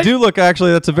look They alike? do look,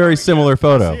 actually, that's a very similar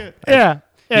photo. Yeah.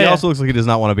 He also looks like he does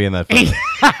not want to be in that photo.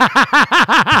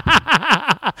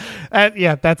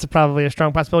 Yeah, that's probably a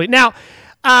strong possibility. Now,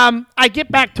 I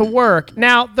get back to work.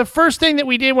 Now, the first thing that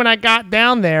we did when I got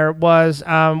down there was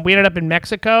we ended up in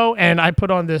Mexico, and I put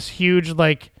on this huge,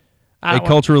 A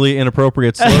culturally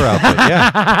inappropriate slur outfit,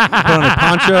 yeah. Put on a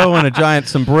poncho and a giant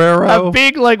sombrero. a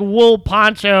big, wool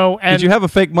poncho. And Did you have a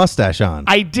fake mustache on?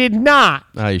 I did not.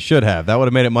 You should have. That would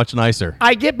have made it much nicer.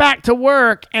 I get back to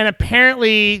work, and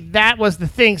apparently that was the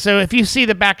thing. So if you see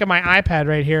the back of my iPad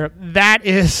right here, that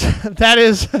is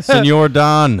Senor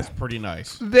Don. Pretty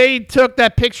nice. They took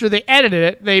that picture, they edited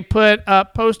it, they put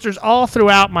posters all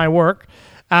throughout my work.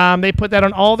 They put that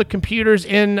on all the computers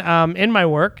in my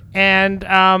work,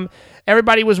 and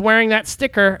everybody was wearing that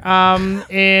sticker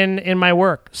in my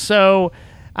work. So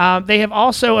they have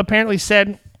also apparently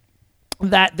said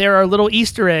that there are little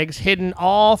Easter eggs hidden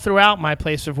all throughout my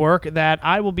place of work that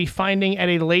I will be finding at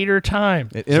a later time.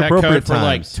 Is that Inappropriate code for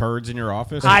times. turds in your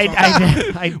office?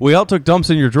 I We all took dumps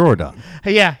in your drawer, Don.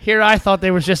 yeah, here I thought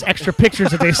there was just extra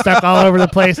pictures that they stuck all over the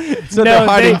place. So they're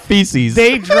hiding feces.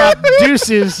 They dropped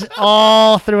deuces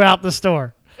all throughout the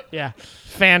store. Yeah,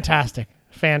 fantastic.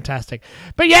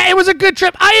 But yeah, it was a good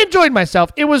trip. I enjoyed myself.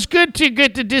 It was good to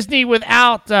get to Disney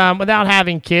without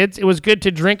having kids. It was good to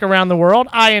drink around the world.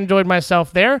 I enjoyed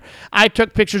myself there. I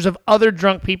took pictures of other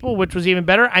drunk people, which was even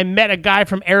better. I met a guy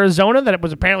from Arizona that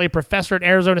was apparently a professor at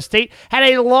Arizona State. Had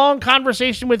a long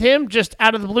conversation with him just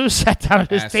out of the blue. Sat down at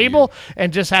his table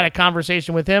and just had a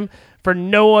conversation with him for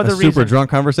no other reason. Super drunk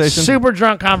conversation? Super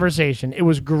drunk conversation. It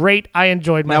was great. I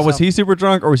enjoyed myself. Now, was he super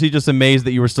drunk, or was he just amazed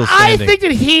that you were still I standing? think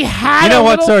that he had You know a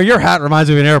what, little, sir? Your hat reminds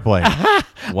me of an airplane.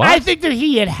 What? I think that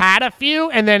he had a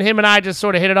few, and then him and I just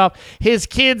sort of hit it off. His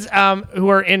kids, who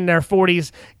are in their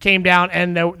 40s, came down,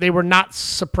 and they were not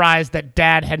surprised that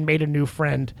Dad had made a new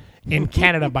friend in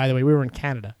Canada, by the way. We were in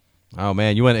Canada. Oh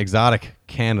man, you went exotic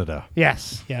Canada.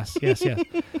 Yes.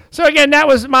 So again, that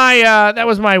was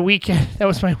my weekend. That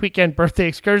was my weekend birthday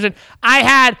excursion.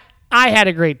 I had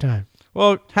a great time.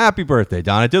 Well, happy birthday,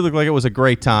 Don. It did look like it was a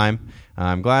great time.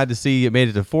 I'm glad to see you made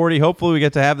it to 40. Hopefully we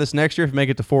get to have this next year. If we make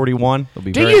it to 41, it'll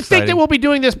be very exciting. Do you think that we'll be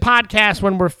doing this podcast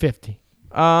when we're 50?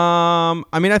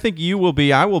 I mean, I think you will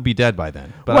be. I will be dead by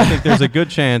then. But I think there's a good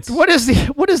chance. What is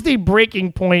the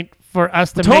breaking point for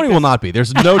us to Tony make will not be.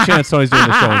 There's no chance Tony's doing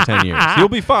the show in 10 years. He'll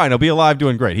be fine. He'll be alive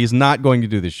doing great. He's not going to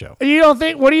do this show. You don't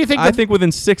think? What do you think? I think within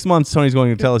 6 months, Tony's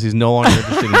going to tell us he's no longer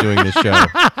interested in doing this show.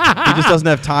 He just doesn't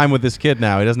have time with this kid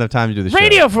now. He doesn't have time to do the show.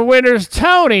 Radio for Winners,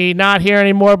 Tony, not here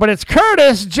anymore, but it's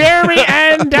Curtis, Jeremy,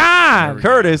 and Don.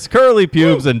 Curtis, curly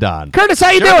pubes, and Don. Curtis, how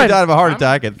you Jeremy doing? died of a heart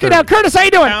attack at 30. Now, Curtis, how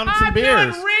you doing? Pound some I'm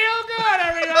beers. doing real good,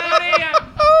 everybody.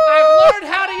 I've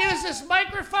learned how to use this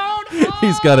microphone.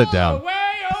 He's got it down. Way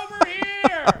over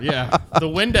here. Yeah, the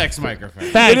Windex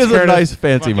microphone. Thanks, It is Curtis. a nice,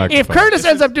 fancy microphone. If Curtis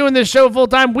ends up doing this show full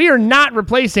time, we are not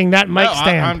replacing that mic No,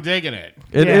 stand. I'm digging it.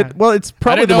 Well, it's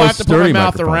probably I the didn't know I most have to put my sturdy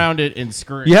mouth microphone. around it and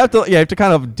scream. You have to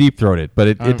kind of deep throat it, but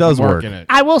it does I'm work. working it.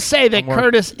 I will say that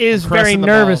Curtis is I'm very pressing the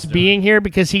nervous balls, being here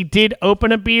because he did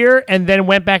open a beer and then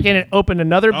went back in and opened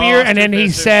another beer, it's and then he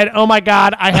too said, "Oh my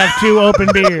God, I have 2 open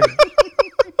beers."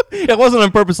 It wasn't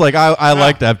on purpose. Like I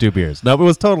like to have 2 beers. No, it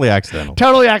was totally accidental.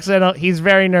 Totally accidental. He's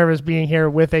very nervous being here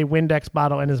with a Windex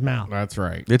bottle in his mouth. That's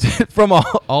right. It's from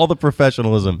all the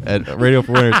professionalism at Radio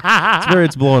for Winners.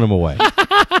 It's blowing him away.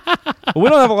 But we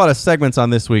don't have a lot of segments on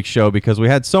this week's show because we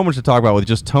had so much to talk about with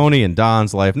just Tony and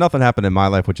Don's life. Nothing happened in my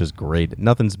life, which is great.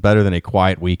 Nothing's better than a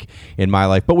quiet week in my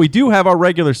life. But we do have our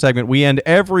regular segment we end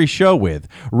every show with.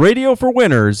 Radio for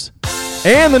Winners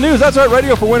and the news. That's right,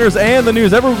 Radio for Winners and the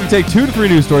news. Every week we take 2 to 3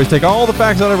 news stories, take all the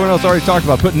facts that everyone else already talked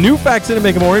about, put new facts in and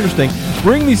make it more interesting,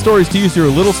 bring these stories to you so you're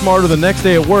a little smarter the next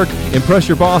day at work, impress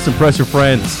your boss, impress your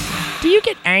friends. Do you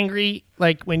get angry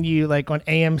like when you on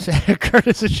AM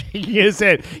Curtis is shaking his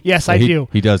head? Yes, I do.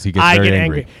 He does. He gets I very get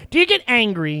angry. Do you get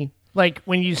angry like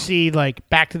when you see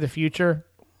Back to the Future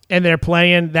and they're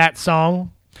playing that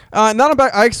song? Not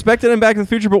about. I expected him Back to the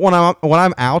Future, but when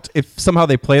I'm out, if somehow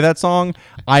they play that song,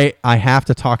 I have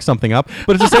to talk something up.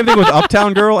 But it's the same thing with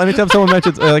Uptown Girl. Anytime someone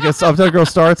mentions like a Uptown Girl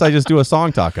starts, I just do a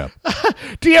song talk up.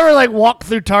 Do you ever walk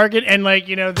through Target and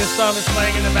this song is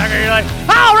playing in the background? You're like,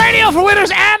 "Oh, Radio for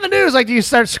Winners and the news!" Like, do you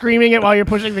start screaming it while you're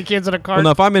pushing the kids in a cart? Well,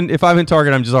 no, if I'm in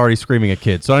Target, I'm just already screaming at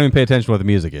kids, so I don't even pay attention to what the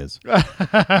music is.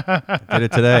 Did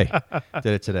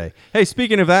it today. Hey,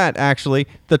 speaking of that, actually,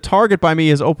 the Target by me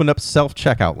has opened up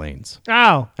self-checkout lanes.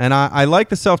 Oh. And I like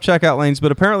the self-checkout lanes,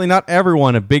 but apparently not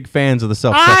everyone are big fans of the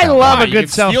self-checkout. I love Wow, a you good can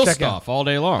steal self-checkout. stuff all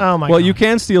day long. Oh my Well, God. you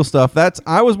can steal stuff.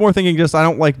 I was more thinking just I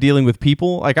don't like dealing with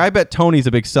people. Like, I bet Tony's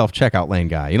a big self-checkout lane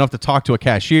guy. You don't have to talk to a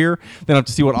cashier. They don't have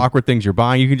to see what awkward things you're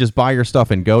buying. You can just buy your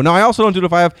stuff and go. Now, I also don't do it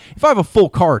if I have a full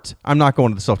cart. I'm not going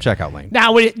to the self-checkout lane.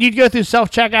 Now, you'd go through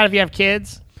self-checkout if you have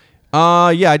kids?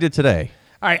 Yeah, I did today.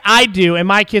 All right, I do, and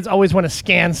my kids always want to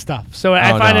scan stuff. So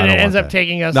I find it ends up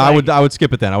taking us. No, I would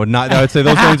skip it then. I would not. I would say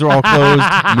those lanes are all closed.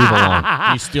 Move along.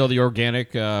 Do you steal the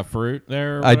organic fruit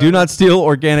there? or I do whatever? not steal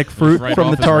organic fruit Right from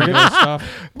off the his Target. regular stuff?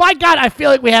 My God, I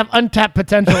feel like we have untapped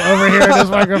potential over here in this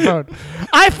microphone.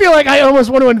 I feel like I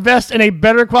almost want to invest in a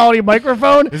better quality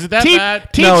microphone. Is it that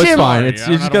bad? Teach No, it's him. fine. Sorry, It's I you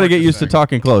don't just know got to what get to used to say.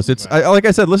 talking close. Like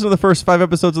I said, listen to the first 5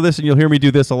 episodes of this, and you'll hear me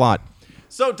do this a lot.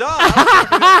 So Don,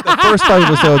 the first 5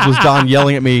 episodes was Don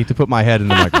yelling at me to put my head in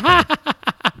the microphone.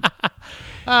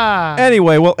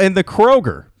 Anyway, well, in the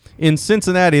Kroger in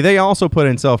Cincinnati, they also put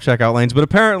in self-checkout lanes, but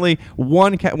apparently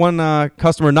one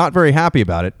customer not very happy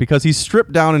about it because he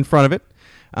stripped down in front of it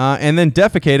and then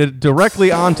defecated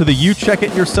directly onto the "You check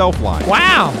it yourself" line.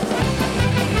 Wow.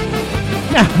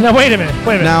 Now, wait a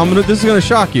minute. Now, this is going to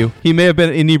shock you. He may have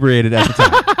been inebriated at the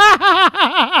time.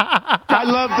 I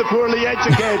love the poorly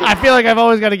educated. I feel like I've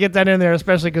always got to get that in there,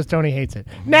 especially because Tony hates it.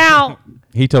 Now,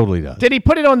 He totally does. did he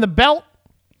put it on the belt?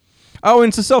 Oh, and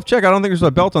it's a self-checkout. I don't think there's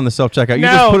a belt on the self-checkout. You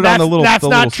just No, put it on the little that's the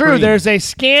not little true. screen. There's a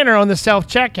scanner on the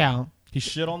self-checkout. He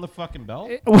shit on the fucking belt?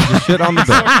 Just shit on the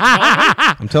belt.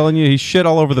 I'm telling you, he shit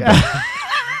all over the belt.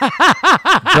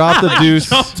 Drop the deuce.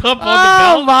 Jumped up on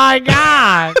Oh, my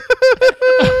God.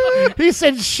 He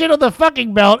said shit on the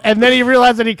fucking belt, and then he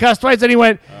realized that he cussed twice, and he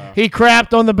went, he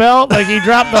crapped on the belt? Like, he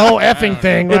dropped the whole effing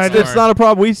thing. Right? It's not a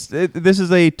problem. This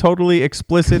is a totally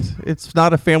explicit. It's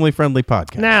not a family-friendly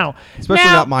podcast. Now, especially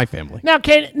not my family. Now,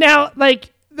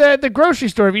 the grocery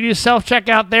store, if you do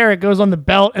self-checkout there, it goes on the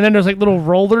belt, and then there's like little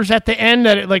rollers at the end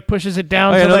that it like pushes it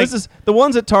down. Oh, yeah, to, no, like, this is the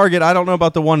ones at Target. I don't know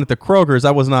about the one at the Kroger's.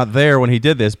 I was not there when he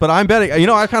did this, but I'm betting. You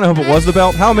know, I kind of hope it was the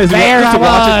belt. How amazing There just to I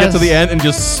watch it get was. to the end and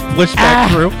just splish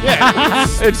back through. Yeah,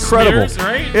 It's incredible. smears,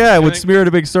 right? Yeah, it would smear in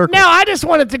a big circle. No, I just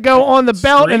wanted to go on the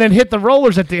belt and then hit the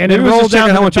rollers at the end Maybe and he was roll just down checking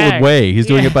to how the much it would bag. weigh. He's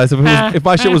doing it by if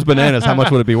my shit was bananas, how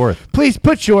much would it be worth? Please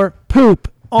put your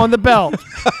poop on the belt.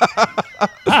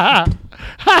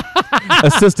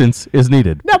 Assistance is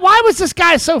needed. Now, why was this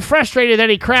guy so frustrated that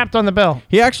he crapped on the belt?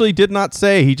 He actually did not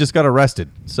say. He just got arrested.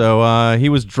 So he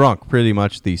was drunk, pretty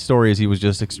much. The story is he was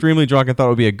just extremely drunk and thought it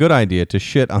would be a good idea to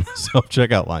shit on the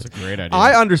self-checkout line. That's a great idea.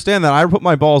 I understand that. I put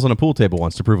my balls on a pool table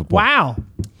once to prove a point. Wow.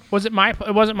 Was it my?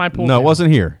 It wasn't my pool. No, it table.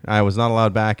 wasn't here. I was not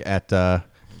allowed back at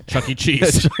Chuck E.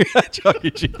 Cheese. Chuck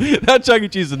E. Cheese. That Chuck E.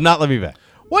 Cheese did not let me back.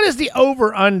 What is the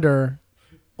over/under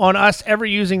on us ever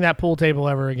using that pool table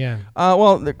ever again?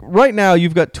 Right now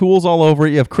you've got tools all over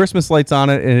it. You have Christmas lights on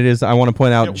it, and it is. I want to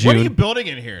point out June. What are you building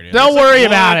in here, dude? Don't There's worry like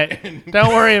about wood it. and-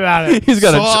 Don't worry about it. He's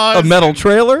got a Saws. metal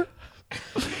trailer.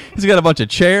 He's got a bunch of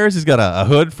chairs. He's got a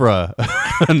hood for a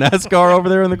NASCAR over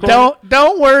there in the corner.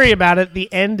 Don't worry about it.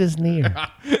 The end is near.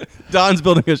 Don's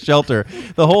building a shelter.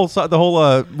 The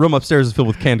whole room upstairs is filled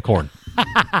with canned corn.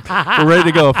 We're ready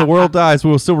to go. If the world dies,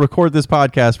 we will still record this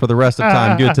podcast for the rest of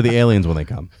time. Give it to the aliens when they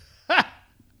come.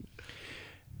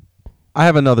 I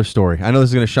have another story. I know this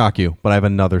is going to shock you, but I have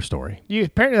another story. You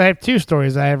apparently have two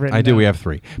stories I have written. I do. down. We have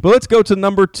three. But let's go to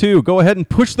number 2. Go ahead and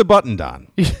push the button, Don.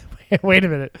 Wait a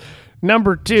minute.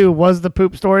 Number 2 was the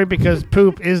poop story because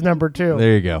poop is number 2.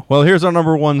 There you go. Well, here's our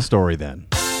number 1 story then.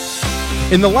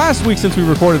 In the last week since we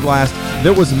recorded last,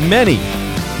 there was many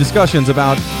discussions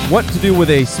about what to do with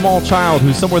a small child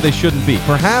who's somewhere they shouldn't be.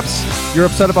 Perhaps you're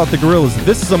upset about the gorillas.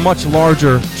 This is a much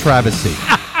larger travesty.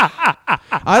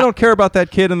 I don't care about that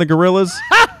kid and the gorillas.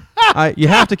 You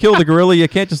have to kill the gorilla. You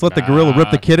can't just let the gorilla rip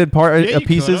the kid apart Yeah, you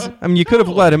pieces. coulda. I mean, you could have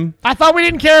let him. I thought we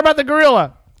didn't care about the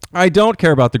gorilla. I don't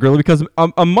care about the gorilla because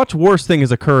a much worse thing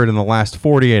has occurred in the last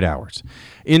 48 hours.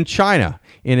 In China,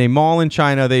 in a mall in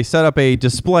China, they set up a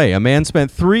display. A man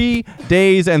spent 3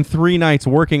 days and 3 nights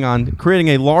working on creating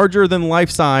a larger than life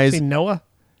size. See Noah?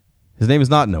 His name is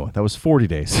not Noah. That was 40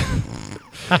 days.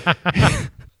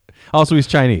 Also, he's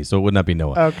Chinese, so it would not be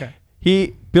Noah. Okay.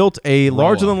 He built a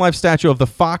larger than life statue of the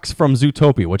fox from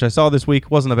Zootopia, which I saw this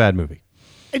week. Wasn't a bad movie.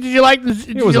 Did you like the,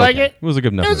 Did It was you like okay. it? It was a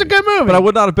good enough It was a movie. good movie. But I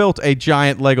would not have built a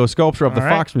giant Lego sculpture of the All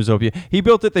right. fox from Zootopia. He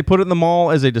built it. They put it in the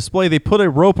mall as a display. They put a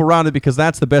rope around it because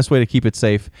that's the best way to keep it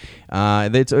safe.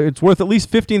 It's worth at least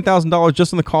 $15,000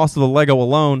 just in the cost of the Lego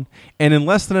alone. And in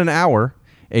less than an hour,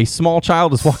 a small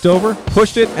child has walked over,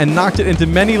 pushed it, and knocked it into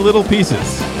many little pieces.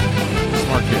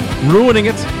 Smart kid. Ruining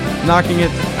it, knocking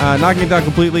it down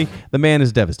completely. The man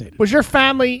is devastated. Was your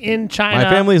family in China? My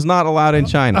family is not allowed in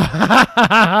China.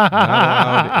 Not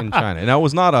allowed in China. Now, it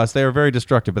was not us. They were very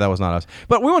destructive, but that was not us.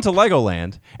 But we went to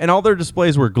Legoland, and all their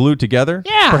displays were glued together.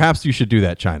 Yeah. Perhaps you should do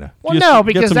that, China. Well, Just no,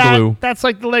 get because some glue. that's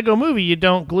like the Lego movie. You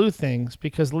don't glue things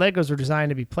because Legos are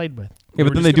designed to be played with. Yeah,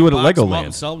 but then they do it at And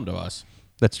Legoland. sell them to us.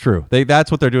 That's true. That's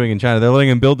what they're doing in China. They're letting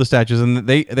them build the statues, and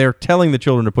they're telling the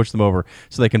children to push them over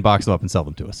so they can box them up and sell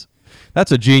them to us.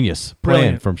 That's a genius plan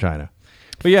Brilliant. from China.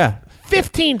 But yeah,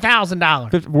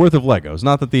 $15,000. worth of Legos.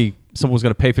 Not that someone was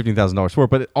going to pay $15,000 for it,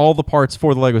 but all the parts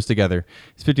for the Legos together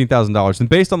is $15,000. And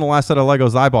based on the last set of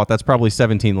Legos I bought, that's probably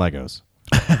 17 Legos.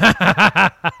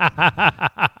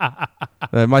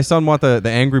 My son wanted the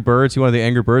Angry Birds. He wanted the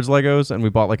Angry Birds Legos, and we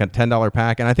bought like a $10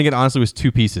 pack. And I think it honestly was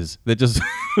 2 pieces. That just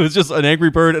it was just an Angry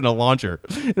Bird and a launcher.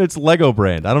 And it's Lego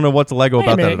brand. I don't know what's Lego Wait a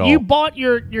about that minute. at all. You bought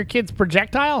your kids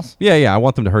projectiles? Yeah. I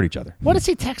want them to hurt each other. What is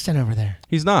he texting over there?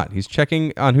 He's not. He's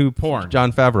checking on who Porn.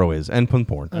 John Favreau is and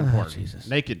porn. Jesus.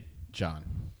 Naked John.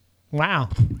 Wow.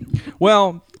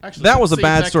 Well, Actually, that was a see if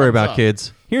bad that story comes about up.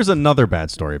 kids. Here's another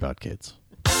bad story about kids.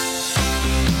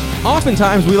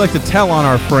 Oftentimes, we like to tell on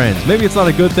our friends. Maybe it's not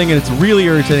a good thing, and it's really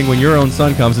irritating when your own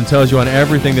son comes and tells you on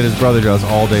everything that his brother does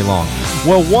all day long.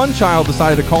 Well, one child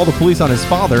decided to call the police on his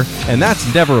father, and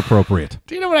that's never appropriate.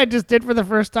 Do you know what I just did for the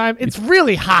first time? It's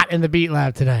really hot in the Beat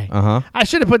Lab today. Uh-huh. I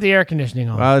should have put the air conditioning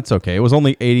on. It's okay. It was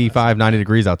only 85, 90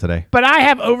 degrees out today. But I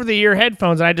have over-the-ear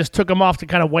headphones, and I just took them off to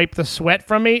kind of wipe the sweat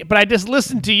from me. But I just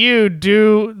listened to you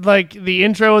do like the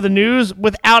intro of the news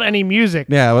without any music.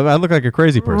 Yeah, I look like a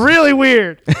crazy person. Really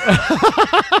weird.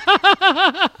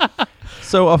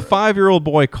 So a 5-year-old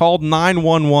boy called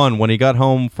 911 when he got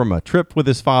home from a trip with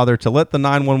his father to let the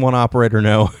 911 operator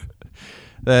know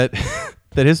that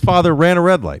his father ran a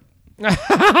red light.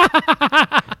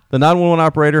 The 911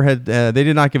 operator had, they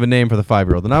did not give a name for the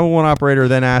 5-year-old. The 911 operator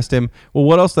then asked him, well,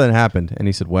 what else then happened? And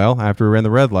he said, well, after we ran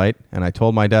the red light, and I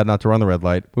told my dad not to run the red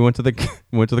light, we went to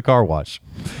the car wash.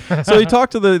 So he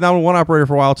talked to the 911 operator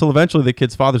for a while, till eventually the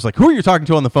kid's father's like, who are you talking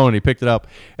to on the phone? And he picked it up,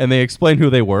 and they explained who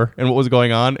they were and what was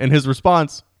going on, and his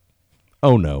response,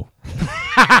 oh no.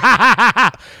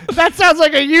 That sounds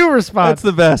like a you response. That's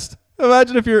the best.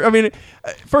 Imagine if you're, I mean,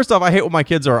 first off, I hate when my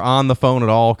kids are on the phone at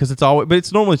all, because it's always, but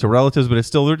it's normally to relatives, but it's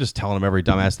still, they're just telling them every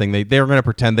dumbass thing they're going to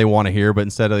pretend they want to hear, but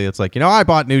instead of it's like, I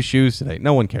bought new shoes today.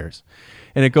 No one cares.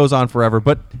 And it goes on forever.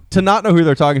 But to not know who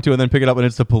they're talking to and then pick it up and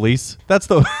it's the police, that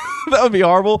would be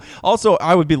horrible. Also,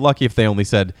 I would be lucky if they only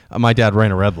said, my dad ran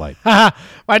a red light.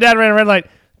 My dad ran a red light,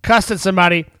 cussed at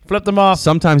somebody, flipped them off.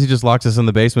 Sometimes he just locks us in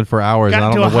the basement for hours, and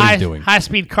I don't know what he's doing.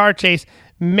 High-speed car chase.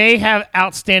 May have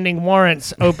outstanding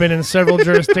warrants open in several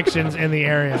jurisdictions in the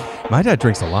area. My dad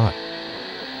drinks a lot.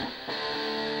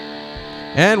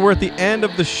 And we're at the end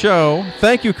of the show.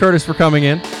 Thank you, Curtis, for coming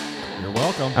in. You're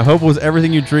welcome. I hope it was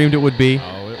everything you dreamed it would be.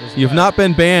 Oh, it was. You've not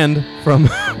been banned from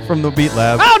the Beat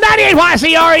Lab. Oh, 98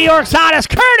 YCR York's hottest.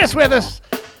 Curtis with us.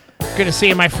 Good to see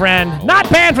you, my friend. Not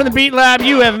banned from the Beat Lab.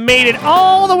 You have made it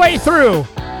all the way through.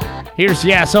 Here's,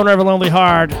 owner of a Lonely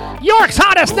Heart, York's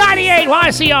hottest 98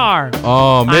 YCR.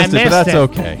 Oh, missed it, but that's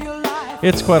okay.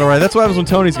 It's quite all right. That's what happens when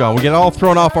Tony's gone. We get all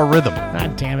thrown off our rhythm.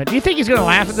 God damn it. Do you think he's going to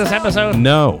laugh at this episode?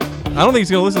 No. I don't think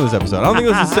he's going to listen to this episode. I don't think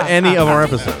he listens to any of our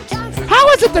episodes. How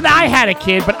is it that I had a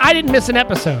kid, but I didn't miss an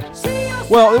episode?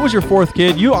 Well, it was your 4th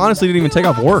kid. You honestly didn't even take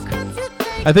off work.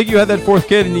 I think you had that 4th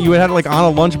kid, and you had it like on a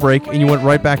lunch break, and you went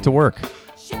right back to work.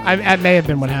 That may have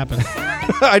been what happened.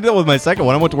 I did it with my second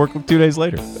one. I went to work 2 days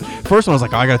later. First one, I was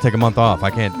like, I got to take a month off. I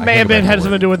can't. May have been had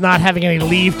something to do with not having any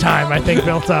leave time, I think,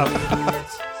 built up.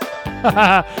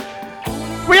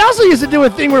 We also used to do a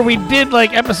thing where we did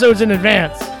like episodes in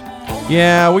advance.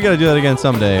 Yeah, we got to do that again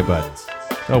someday, but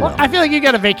oh well. I feel like you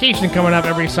got a vacation coming up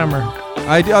every summer.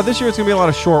 This year it's going to be a lot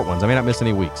of short ones. I may not miss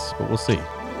any weeks, but we'll see.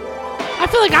 I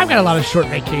feel like I've got a lot of short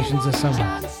vacations this summer.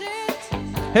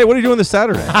 Hey, what are you doing this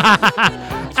Saturday?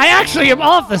 I actually am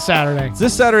off this Saturday. It's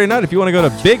this Saturday night. If you want to go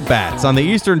to Big Bats on the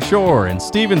Eastern Shore in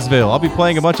Stevensville, I'll be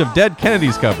playing a bunch of Dead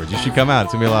Kennedys coverage. You should come out.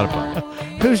 It's going to be a lot of fun.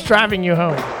 Who's driving you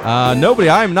home? Nobody.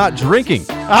 I'm not drinking.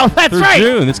 Oh, that's through right.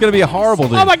 June. It's going to be a horrible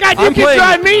day. Oh, my God. You can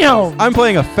drive me home. I'm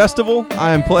playing a festival.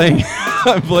 I'm playing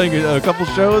a couple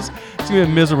shows. It's going to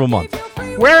be a miserable month.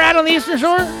 Where at on the Eastern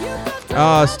Shore?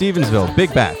 Stevensville.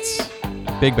 Big Bats.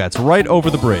 Big Bats. Right over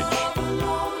the bridge.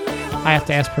 I have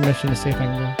to ask permission to see if I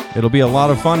can go. It'll be a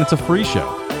lot of fun. It's a free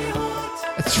show.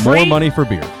 It's free? More money for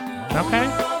beer. Okay.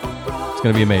 It's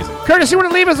going to be amazing. Curtis, you want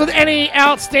to leave us with any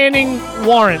outstanding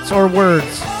warrants or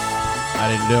words?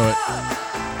 I didn't do it.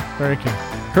 Very cool.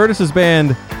 Curtis's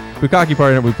band, Bukkake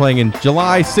Party, will be playing in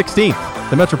July 16th,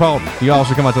 the Metropolitan. You all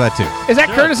should come out to that, too. Is that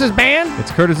Curtis's band? It's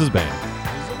Curtis's band.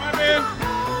 Is it my band?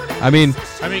 I mean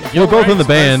Gil we're both in the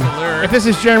band. If this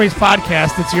is Jeremy's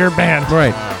podcast, it's your band.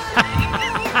 Right.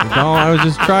 No, I was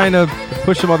just trying to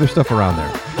push some other stuff around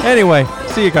there. Anyway,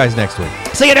 see you guys next week.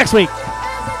 See you next week.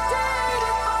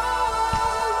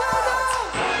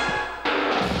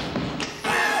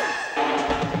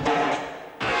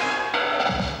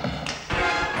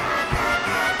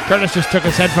 Curtis just took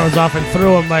his headphones off and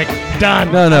threw them like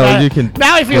done. No, you can.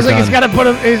 Now he feels like he's got to put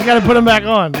them. He's got to put them back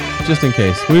on. Just in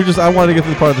case. I wanted to get to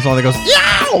the part of the song that goes,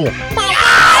 yow!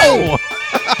 Yow!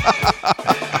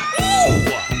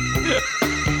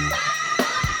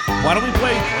 Why don't we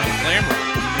play Glam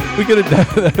Rock? We could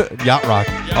have Yacht Rock,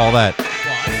 all that.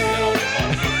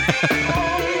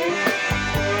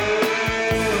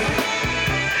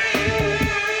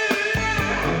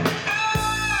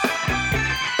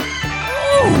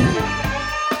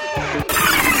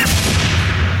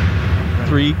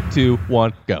 Three, 2,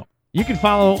 1, go. You can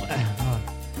follow.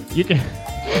 You can.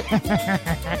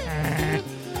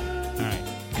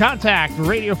 Contact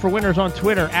Radio for Winners on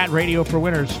Twitter at Radio for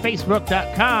Winners,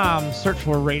 Facebook.com, search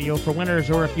for Radio for Winners,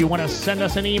 or if you want to send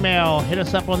us an email, hit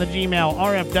us up on the Gmail,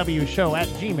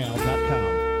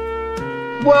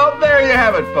 rfwshow@gmail.com. Well, there you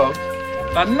have it, folks.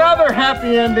 Another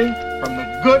happy ending from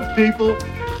the good people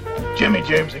of Jimmy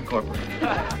James Incorporated.